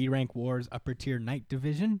winner of the B-Rank Wars Upper Tier Night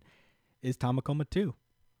Division is Tamakoma 2.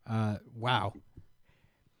 Wow.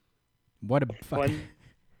 What a funny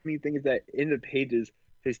thing is that in the pages,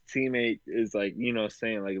 his teammate is like,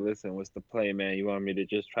 saying like, listen, what's the play, man? You want me to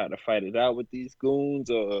just try to fight it out with these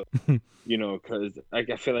goons or, because I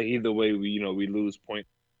feel like either way we lose point.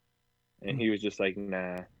 And he was just like,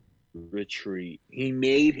 nah, retreat. He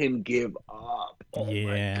made him give up. Oh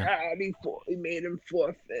my God, he made him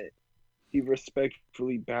forfeit. He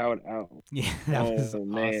respectfully bowed out. Yeah, that was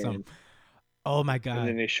awesome. Oh my God. And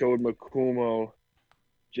then they showed Makumo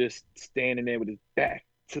just standing there with his back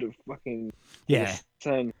to the fucking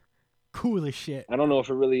sun. Cool as shit. I don't know if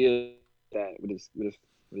it really is that with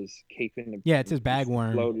his cape in the it's his bag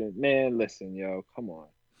worm. Floating. Man, listen, yo, come on.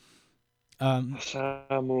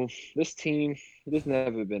 Osamu, this team, there's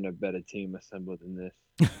never been a better team assembled than this.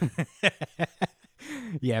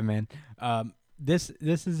 Yeah, man. This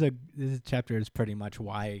chapter is pretty much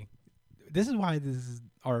why this is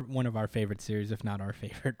one of our favorite series, if not our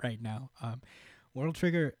favorite right now. World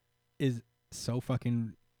Trigger is so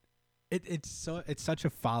fucking it's such a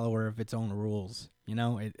follower of its own rules.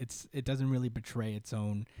 It doesn't really betray its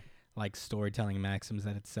own like storytelling maxims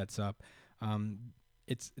that it sets up.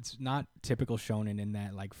 It's not typical shonen in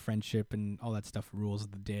that like friendship and all that stuff rules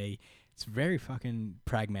the day. It's very fucking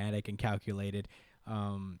pragmatic and calculated.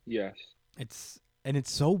 Yes. It's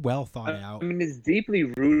so well thought I out. mean, it's deeply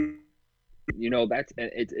rooted.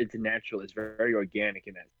 It's natural. It's very organic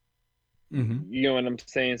in that. Mm-hmm. You know what I'm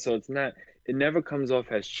saying? So it's not. It never comes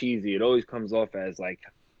off as cheesy. It always comes off as like,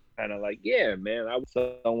 kind of like, yeah, man, I want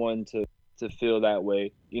someone to feel that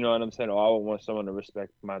way. You know what I'm saying? Or I would want someone to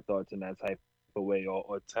respect my thoughts in that type of way,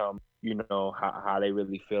 or tell me, how they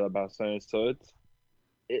really feel about something. So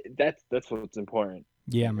that's what's important.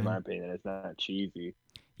 Yeah, In my man. opinion, it's not cheesy.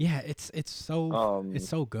 Yeah, it's so Um,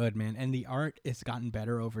 good, man. And the art has gotten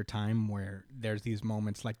better over time where there's these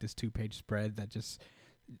moments like this 2-page spread that just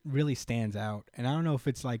really stands out. And I don't know if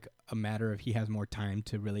it's like a matter of he has more time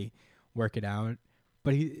to really work it out,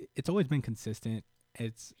 but it's always been consistent.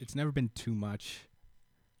 It's never been too much.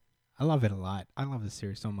 I love it a lot. I love this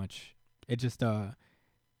series so much. It just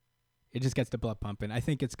gets the blood pumping. I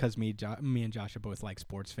think it's because me and Josh are both like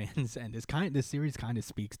sports fans, and this series kind of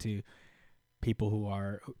speaks to people who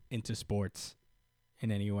are into sports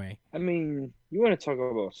in any way. I mean, you want to talk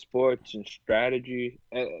about sports and strategy?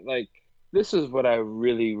 Like, this is what I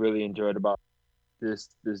really, really enjoyed about this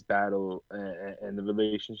battle, and the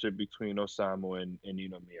relationship between Osamu and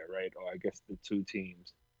Ninomiya, right? Or I guess the two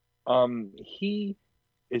teams. He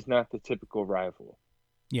is not the typical rival.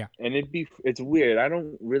 Yeah. And it's weird. I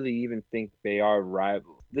don't really even think they are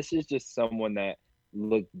rivals. This is just someone that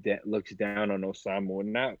looks down on Osamu,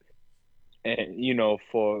 and not, and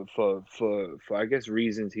for I guess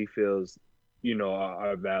reasons he feels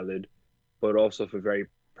are valid, but also for very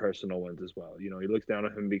personal ones as well. He looks down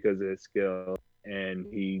on him because of his skill, and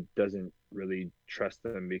he doesn't really trust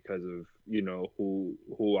them because of who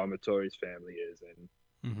Amatori's family is and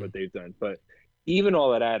Mm-hmm. what they've done. But even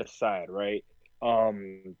all of that aside, right?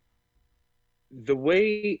 The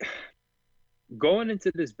way going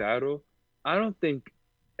into this battle, I don't think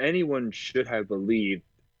anyone should have believed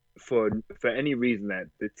for any reason that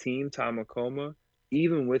the team Tamakoma,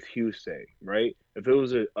 even with Husei, right? If it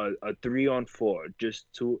was a 3-on-4, just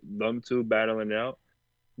them two battling it out,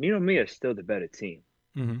 Ninomiya is still the better team.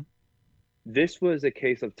 Mm-hmm. This was a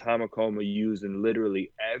case of Tamakoma using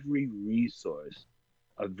literally every resource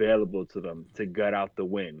available to them to gut out the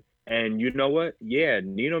win. And you know what? Yeah,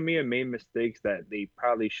 Ninomiya made mistakes that they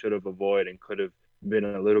probably should have avoided and could have been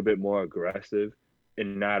a little bit more aggressive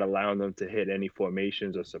and not allowing them to hit any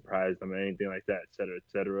formations or surprise them or anything like that, et cetera, et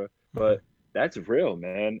cetera. But that's real,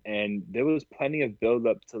 man. And there was plenty of build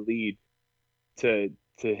up to lead to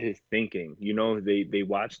his thinking. They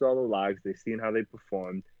watched all the logs, they seen how they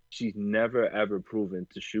performed. She's never ever proven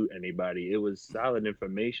to shoot anybody. It was solid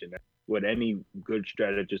information, what any good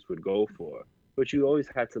strategist would go for. But you always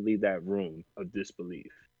had to leave that room of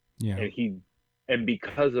disbelief. Yeah. And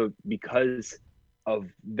because of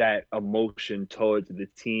that emotion towards the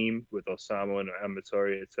team with Osamu and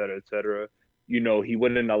Amatori, et cetera, he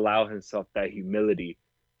wouldn't allow himself that humility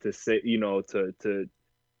to say,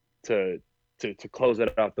 to close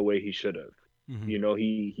it out the way he should have.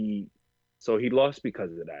 Mm-hmm. So he lost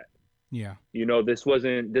because of that. Yeah. This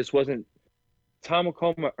wasn't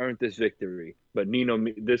Tamakoma earned this victory, but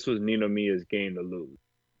this was Ninomiya's game to lose,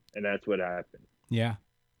 and that's what happened. Yeah.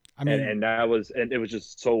 I mean, and it was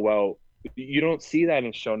just so well. You don't see that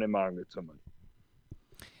in shonen manga too much.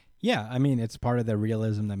 Yeah, I mean, it's part of the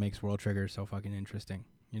realism that makes World Trigger so fucking interesting.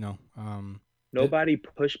 Nobody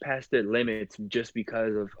pushed past their limits just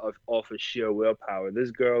because of off of sheer willpower. This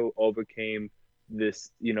girl overcame this,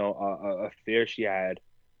 a fear she had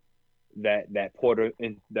that poured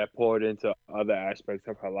into other aspects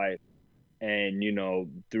of her life, and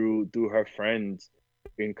through her friends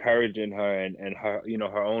encouraging her and her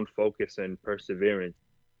her own focus and perseverance,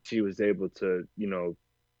 she was able to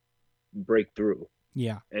break through.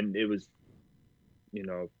 Yeah. And it was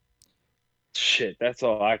shit, that's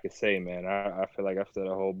all I could say, man. I feel like I've said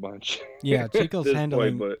a whole bunch. Yeah, Chico's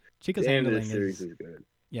handling Chica's handling series is good.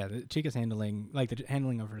 Yeah, Chica's handling, like the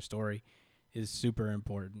handling of her story, is super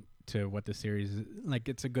important to what the series is. Like,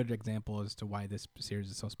 it's a good example as to why this series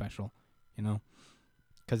is so special,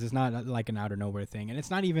 because it's not like an out of nowhere thing, and it's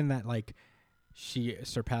not even that like she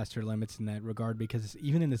surpassed her limits in that regard, because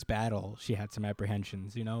even in this battle she had some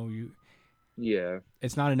apprehensions. Yeah,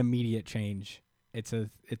 it's not an immediate change. It's a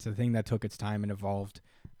thing that took its time and evolved,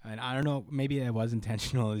 and I don't know, maybe it was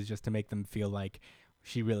intentional, is just to make them feel like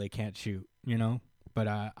she really can't shoot, But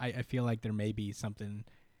I feel like there may be something.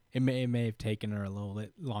 It may have taken her a little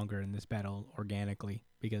bit longer in this battle organically,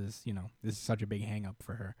 because this is such a big hang up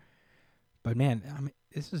for her. But man, I mean,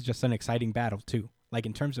 this is just an exciting battle too. Like,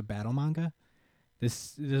 in terms of battle manga,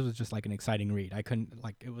 this was just like an exciting read. I couldn't,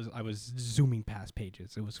 like, I was zooming past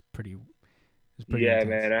pages. It was It's pretty Yeah,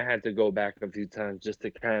 intense. man, I had to go back a few times just to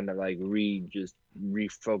kind of like just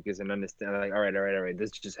refocus and understand. Like, all right, this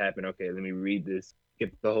just happened. Okay, let me read this,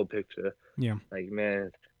 get the whole picture. Yeah. Like,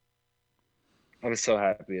 man, I'm so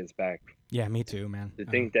happy it's back. Yeah, me too, man. To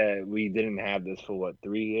think that we didn't have this for what,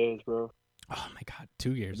 3 years, bro? Oh my God,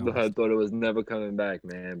 2 years I almost. thought it was never coming back,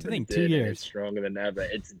 man. To But think it 2 did, and years. it's stronger than ever.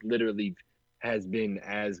 It's literally has been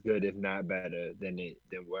as good, if not better, than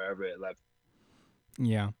wherever it left.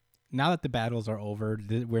 Yeah. Now that the battles are over,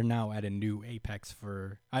 we're now at a new apex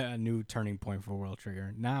for a new turning point for World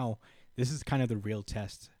Trigger. Now, this is kind of the real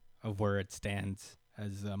test of where it stands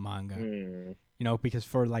as a manga. You know, because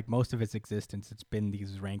for like most of its existence, it's been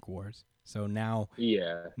these rank wars. So now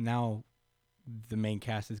the main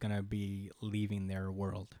cast is gonna be leaving their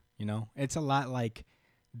world. You know, it's a lot like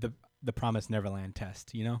the Promised Neverland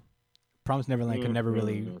test. You know, Promised Neverland could never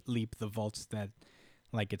really leap the vaults that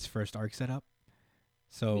like its first arc set up.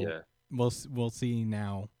 So we'll see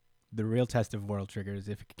now. The real test of World Trigger is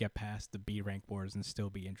if it could get past the B rank wars and still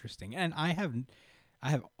be interesting. And I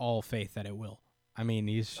have all faith that it will. I mean,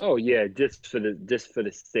 he's just for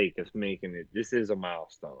the sake of making it. This is a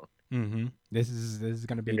milestone. Mm-hmm. This is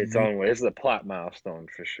gonna be in its own way. This is a plot milestone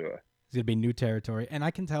for sure. It's gonna be new territory, and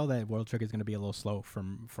I can tell that World Trigger is gonna be a little slow for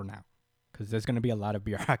now, because there's gonna be a lot of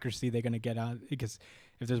bureaucracy they're gonna get out. Because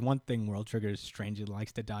if there's one thing World Trigger strangely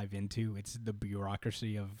likes to dive into, it's the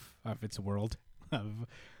bureaucracy of its world,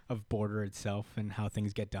 of Border itself and how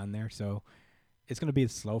things get done there. So it's gonna be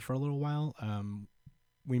slow for a little while.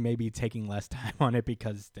 We may be taking less time on it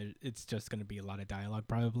because it's just gonna be a lot of dialogue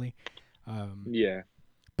probably.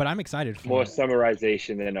 But I'm excited for more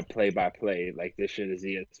summarization than a play-by-play. Like this shit is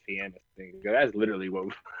ESPN thing. That's literally what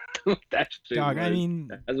that shit was. I mean,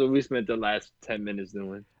 that's what we spent the last 10 minutes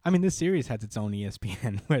doing. I mean, this series has its own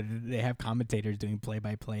ESPN where they have commentators doing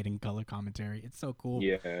play-by-play and color commentary. It's so cool.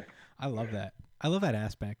 Yeah, I love that. I love that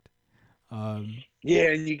aspect.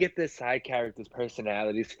 Yeah, and you get the side characters'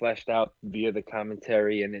 personalities fleshed out via the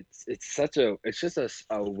commentary, and it's just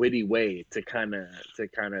a witty way to kind of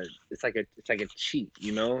it's like a cheat,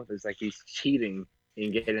 you know? It's like he's cheating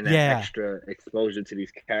and getting that extra exposure to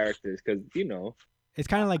these characters because it's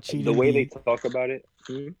kind of like cheating the way they talk about it.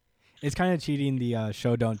 It's kind of cheating the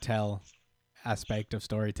show don't tell aspect of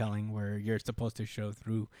storytelling, where you're supposed to show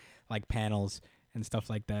through like panels and stuff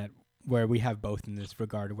like that. Where we have both in this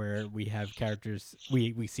regard, where we have characters,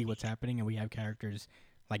 we see what's happening, and we have characters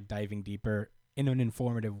like diving deeper in an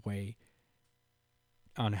informative way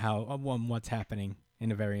on what's happening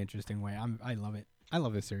in a very interesting way. I love it. I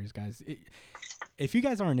love this series, guys. If you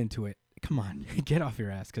guys aren't into it, come on, get off your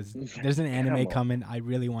ass, because there's an anime coming. I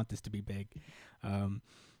really want this to be big. Yeah,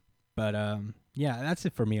 that's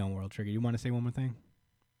it for me on World Trigger. You want to say one more thing?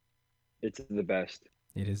 It's the best.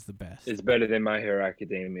 It is the best. It's better than My Hero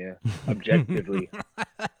Academia, objectively.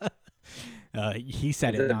 He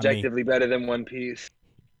said it, not me. It's objectively better than One Piece.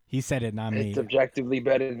 He said it, not me. It's objectively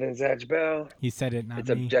better than Zatch Bell. He said it, not me. It's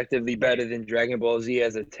objectively better than Dragon Ball Z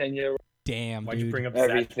as a 10-year-old. Damn, Why'd dude. you bring up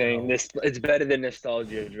everything? It's better than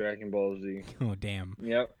nostalgia of Dragon Ball Z. Oh, damn.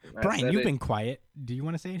 Yep. Brian, you've been quiet. Do you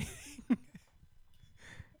want to say anything?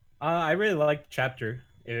 I really liked Chapter.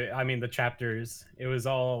 The chapters. It was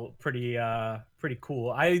all pretty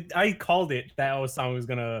cool. I called it that Osama was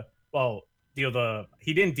gonna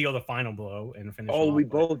he didn't deal the final blow and finish. Oh, we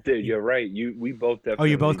both did. You're right. We both definitely. Oh,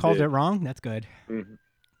 you both called did. it wrong? That's good. Mm-hmm.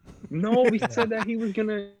 No, we said that he was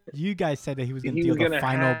gonna. You guys said that he was gonna deal the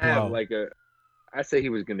final blow. I say he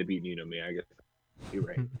was gonna beat me. I guess you're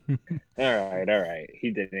right. all right.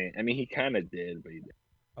 He didn't. I mean, he kind of did, but he didn't.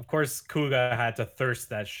 Of course, Kuga had to thirst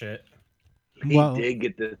that shit. He did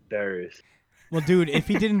get the thirst. Well, dude, if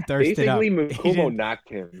he didn't thirst it up, Mukumo knocked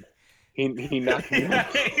him. He knocked him.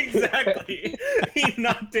 Exactly. He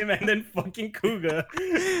knocked him, and then fucking Kuga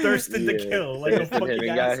thirsted the kill like a fucking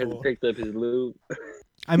asshole. Picked up his loot.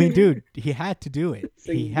 I mean, dude, he had to do it.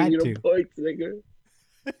 He had to. Points, nigga.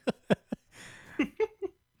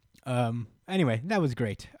 Anyway, that was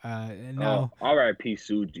great. Now, R.I.P.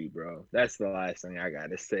 Suji, bro. That's the last thing I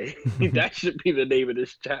gotta say. That should be the name of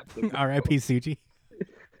this chapter. R.I.P. Suji.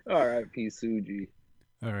 R.I.P. Suji.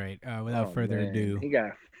 All right. Without further ado, he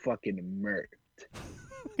got fucking murked.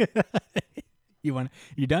 You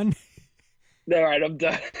done? All right, I'm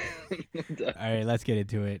done. All right, let's get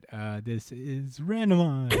into it. This is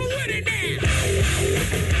randomized.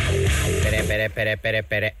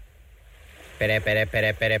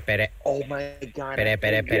 Oh my god.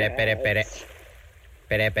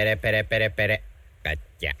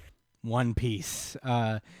 Gotcha. One Piece.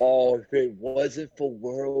 If it wasn't for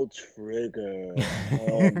World Trigger.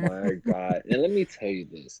 Oh my god. And let me tell you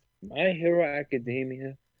this. My Hero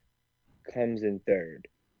Academia comes in third.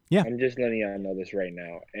 Yeah. I'm just letting y'all know this right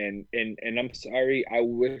now. And I'm sorry. I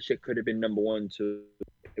wish it could have been number 1 too.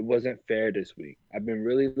 It wasn't fair this week. I've been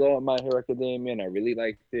really low on My Hero Academia, and I really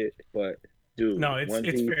liked it. But dude, No, it's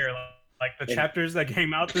fair. Like the chapters that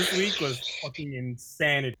came out this week was fucking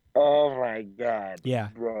insanity. Oh my god. Yeah.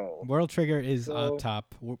 Bro. World Trigger is up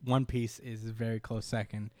top. One Piece is very close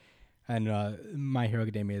second, and My Hero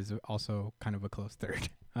Academia is also kind of a close third.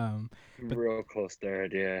 Real close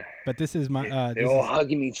third, yeah. But this is my. They're all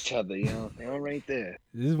hugging each other, you know. They're all right there.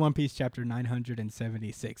 This is One Piece chapter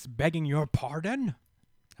 976. Begging your pardon.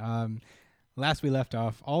 Last we left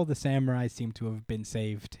off, all the samurai seem to have been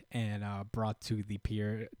saved and brought to the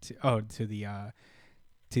pier, to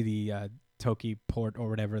the Toki port or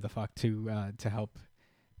whatever the fuck to help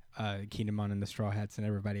Kinemon and the Straw Hats and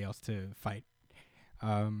everybody else to fight.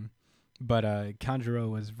 But Kanjuro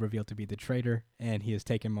was revealed to be the traitor, and he has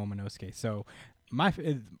taken Momonosuke. So my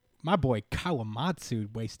boy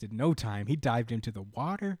Kawamatsu wasted no time. He dived into the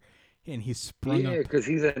water, and he sprung up. Yeah, because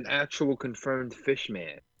he's an actual confirmed fish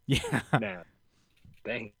man. Yeah. Now,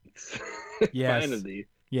 thanks. Yes. Finally.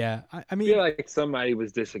 Yeah. I mean, I feel like somebody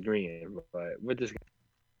was disagreeing, but we're just.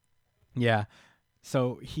 Yeah.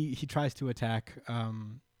 So he tries to attack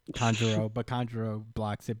Kanjuro, but Kanjuro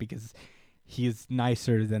blocks it because he is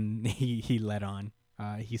nicer than he let on.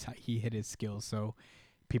 He hit his skills, so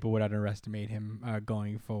people would underestimate him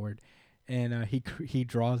going forward. And he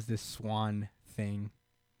draws this swan thing,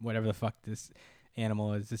 whatever the fuck this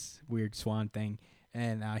animal is, this weird swan thing.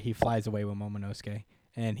 And he flies away with Momonosuke,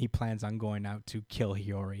 and he plans on going out to kill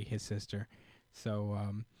Hiyori, his sister. So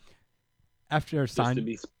after Just to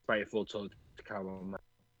be spiteful to Kawamatsu.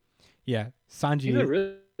 Yeah, Sanji. He's a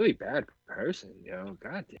really bad person, yo.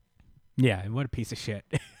 God damn. Yeah, what a piece of shit.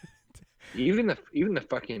 Even the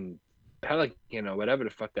fucking pelican or whatever the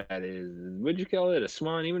fuck that is. What'd you call it? A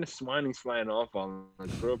swan? Even a swan he's flying off on the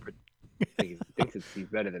grill thinks he's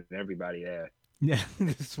better than everybody there. Yeah,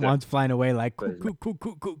 the swan's flying away like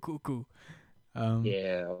coo.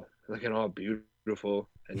 Yeah, looking all beautiful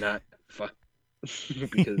and not fuck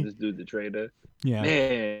because this dude's the traitor. Yeah.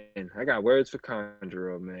 Man, I got words for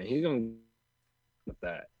Kanjuro, man. He's gonna with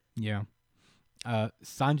that. Yeah.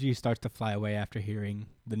 Sanji starts to fly away after hearing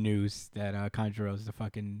the news that Kanjuro's the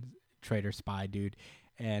fucking traitor spy dude,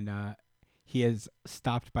 and he is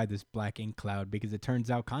stopped by this black ink cloud because it turns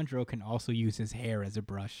out Kanjuro can also use his hair as a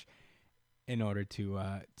brush in order to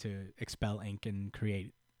expel ink and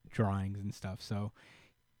create drawings and stuff. So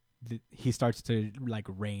he starts to like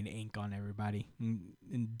rain ink on everybody,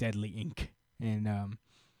 in deadly ink, and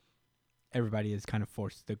everybody is kind of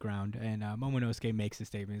forced to the ground. And Momonosuke makes a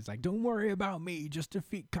statement. He's like, "Don't worry about me. Just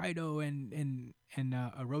defeat Kaido and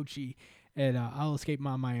Orochi, and I'll escape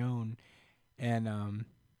on my own." And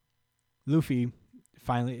Luffy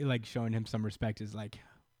finally, like, showing him some respect, is like,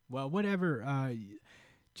 "Well, whatever.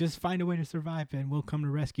 Just find a way to survive, and we'll come to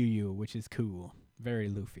rescue you," which is cool. Very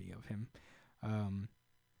Luffy of him.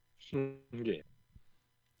 Yeah.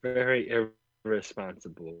 Very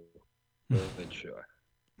irresponsible, but sure.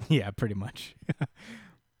 Yeah, pretty much.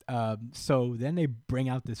 So then they bring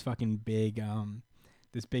out this fucking big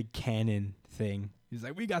cannon thing. He's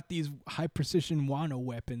like, "We got these high precision Wano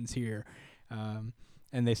weapons here," and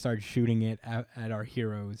they start shooting it at our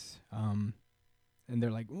heroes. And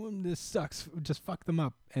they're like, "This sucks. Just fuck them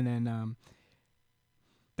up." And then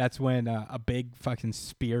that's when a big fucking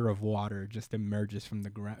spear of water just emerges from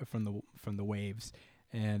the waves.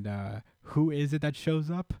 And who is it that shows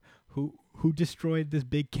up? Who destroyed this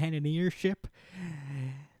big cannoneer ship?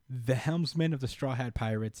 The helmsman of the Straw Hat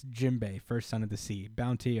Pirates, Jinbei, first son of the sea.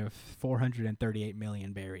 Bounty of 438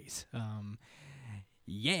 million berries.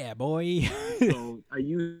 Yeah, boy. So I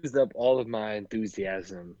used up all of my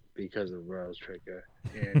enthusiasm because of World Trigger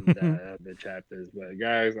and the chapters. But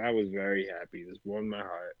guys, I was very happy. This warmed my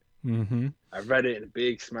heart. Mm-hmm. I read it and a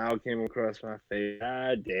big smile came across my face.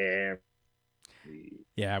 God damn.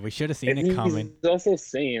 Yeah, we should have seen it coming. He's also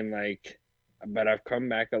saying, like, "But I've come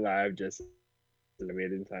back alive just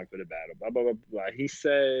made in time for the battle." Blah, blah, blah, blah. He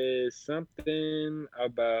says something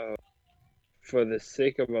about, "For the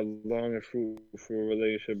sake of a long and fruitful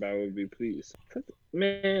relationship, I would be pleased."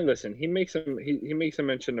 Man, listen, he makes a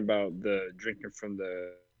mention about the drinking from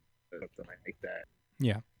the something like that.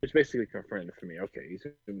 Yeah. Which basically confirmed it for me. Okay, he's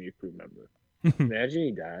gonna be a crew member. Imagine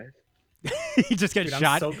he dies. He just gets shot.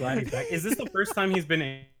 I'm so glad he's back. Is this the first time he's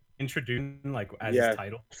been introduced, like, as his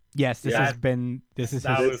title? Yes, this has been. This is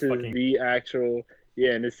the actual.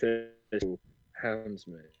 Yeah, and it says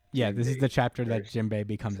helmsman. Yeah, this is the chapter that Jinbei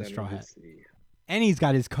becomes a Straw Hat. And he's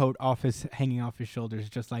got his coat hanging off his shoulders,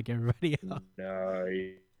 just like everybody else.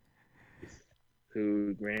 Nice.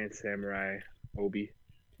 to Grand Samurai Obi.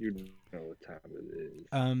 You know what time it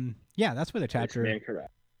is. Yeah, that's where the It's chapter. Man Karate.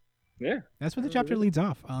 Yeah. That's where the chapter leads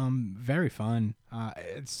off. Very fun.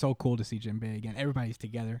 It's so cool to see Jinbei again. Everybody's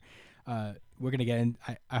together. We're gonna get in.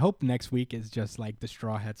 I hope next week is just like the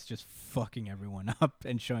Straw Hats just fucking everyone up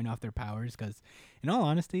and showing off their powers. Because, in all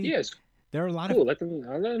honesty, Yes. there are a lot Cool. of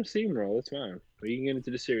I'll let them see him roll. It's fine. We can get into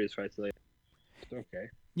the serious fights later. It's okay.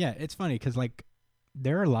 yeah. It's funny because like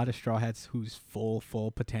there are a lot of Straw Hats whose full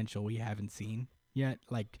potential we haven't seen yet.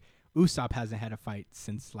 Like Usopp hasn't had a fight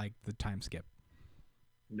since like the time skip.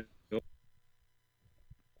 Nope.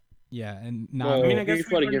 Yeah, and Well, not. I mean, I guess he we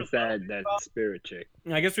fought learned against about- that spirit chick.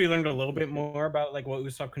 I guess we learned a little bit more about like what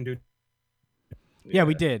Usopp can do. Yeah,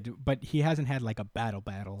 we did, but he hasn't had like a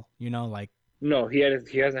battle. You know, like No, he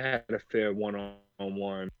hasn't had a fair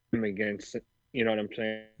one-on-one against. You know what I'm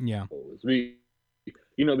saying? yeah, We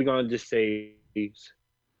gonna just say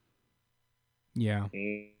yeah.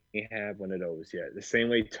 he ain't have one of those yet. The same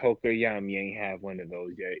way Tokoyami ain't have one of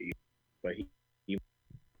those yet. But he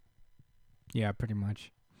Yeah, pretty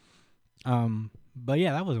much. But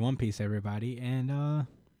yeah, that was One Piece, everybody, and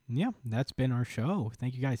yeah, that's been our show.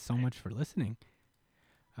 Thank you guys so much for listening.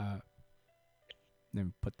 Let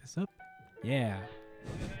me put this up. Yeah.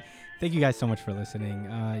 Thank you guys so much for listening.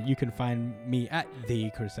 You can find me at the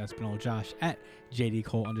Chris Espinal, Josh at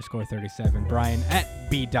JDCole_37, Brian at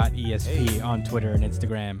B.ESP on Twitter and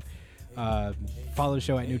Instagram. Follow the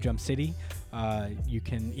show at New Jump City. You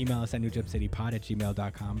can email us at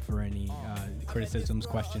newjumpcitypod@gmail.com for any criticisms,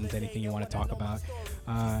 questions, anything you want to talk about.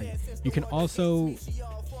 You can also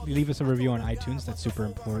leave us a review on iTunes. That's super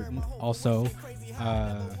important. Also,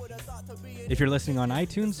 if you're listening on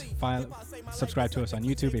iTunes, subscribe to us on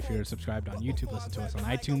YouTube. If you're subscribed on YouTube, listen to us on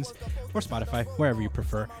iTunes or Spotify, wherever you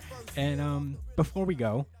prefer. And before we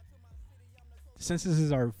go, since this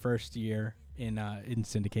is our first year in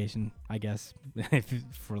syndication, I guess,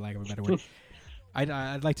 for lack of a better word,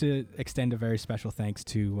 I'd like to extend a very special thanks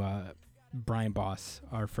to Brian Boss,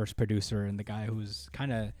 our first producer, and the guy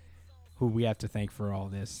who we have to thank for all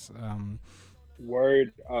this.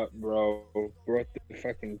 word up, bro. Brought the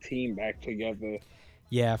fucking team back together.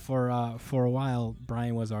 Yeah, for a while,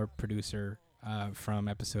 Brian was our producer from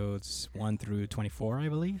episodes 1 through 24, I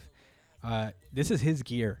believe. This is his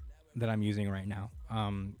gear that I'm using right now.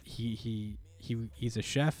 He's a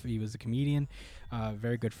chef. He was a comedian,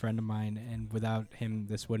 very good friend of mine, and without him,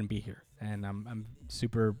 this wouldn't be here. And I'm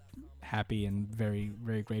super happy and very,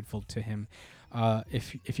 very grateful to him.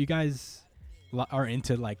 If you guys are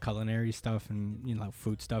into like culinary stuff and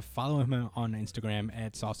food stuff, follow him on Instagram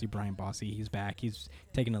at SaucyBrianBossy. He's back. He's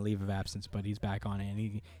taking a leave of absence, but he's back on it,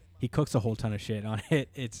 and he cooks a whole ton of shit on it.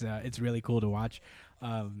 It's really cool to watch.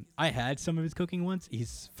 I had some of his cooking once.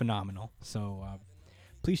 He's phenomenal. So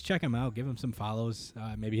please check him out. Give him some follows.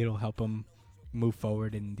 Maybe it'll help him move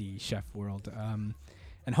forward in the chef world.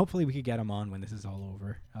 And hopefully we could get him on when this is all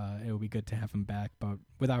over. It will be good to have him back. But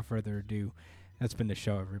without further ado, that's been the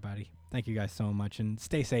show, everybody. Thank you guys so much, and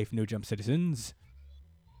stay safe, New Jump citizens.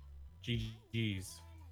 GG's.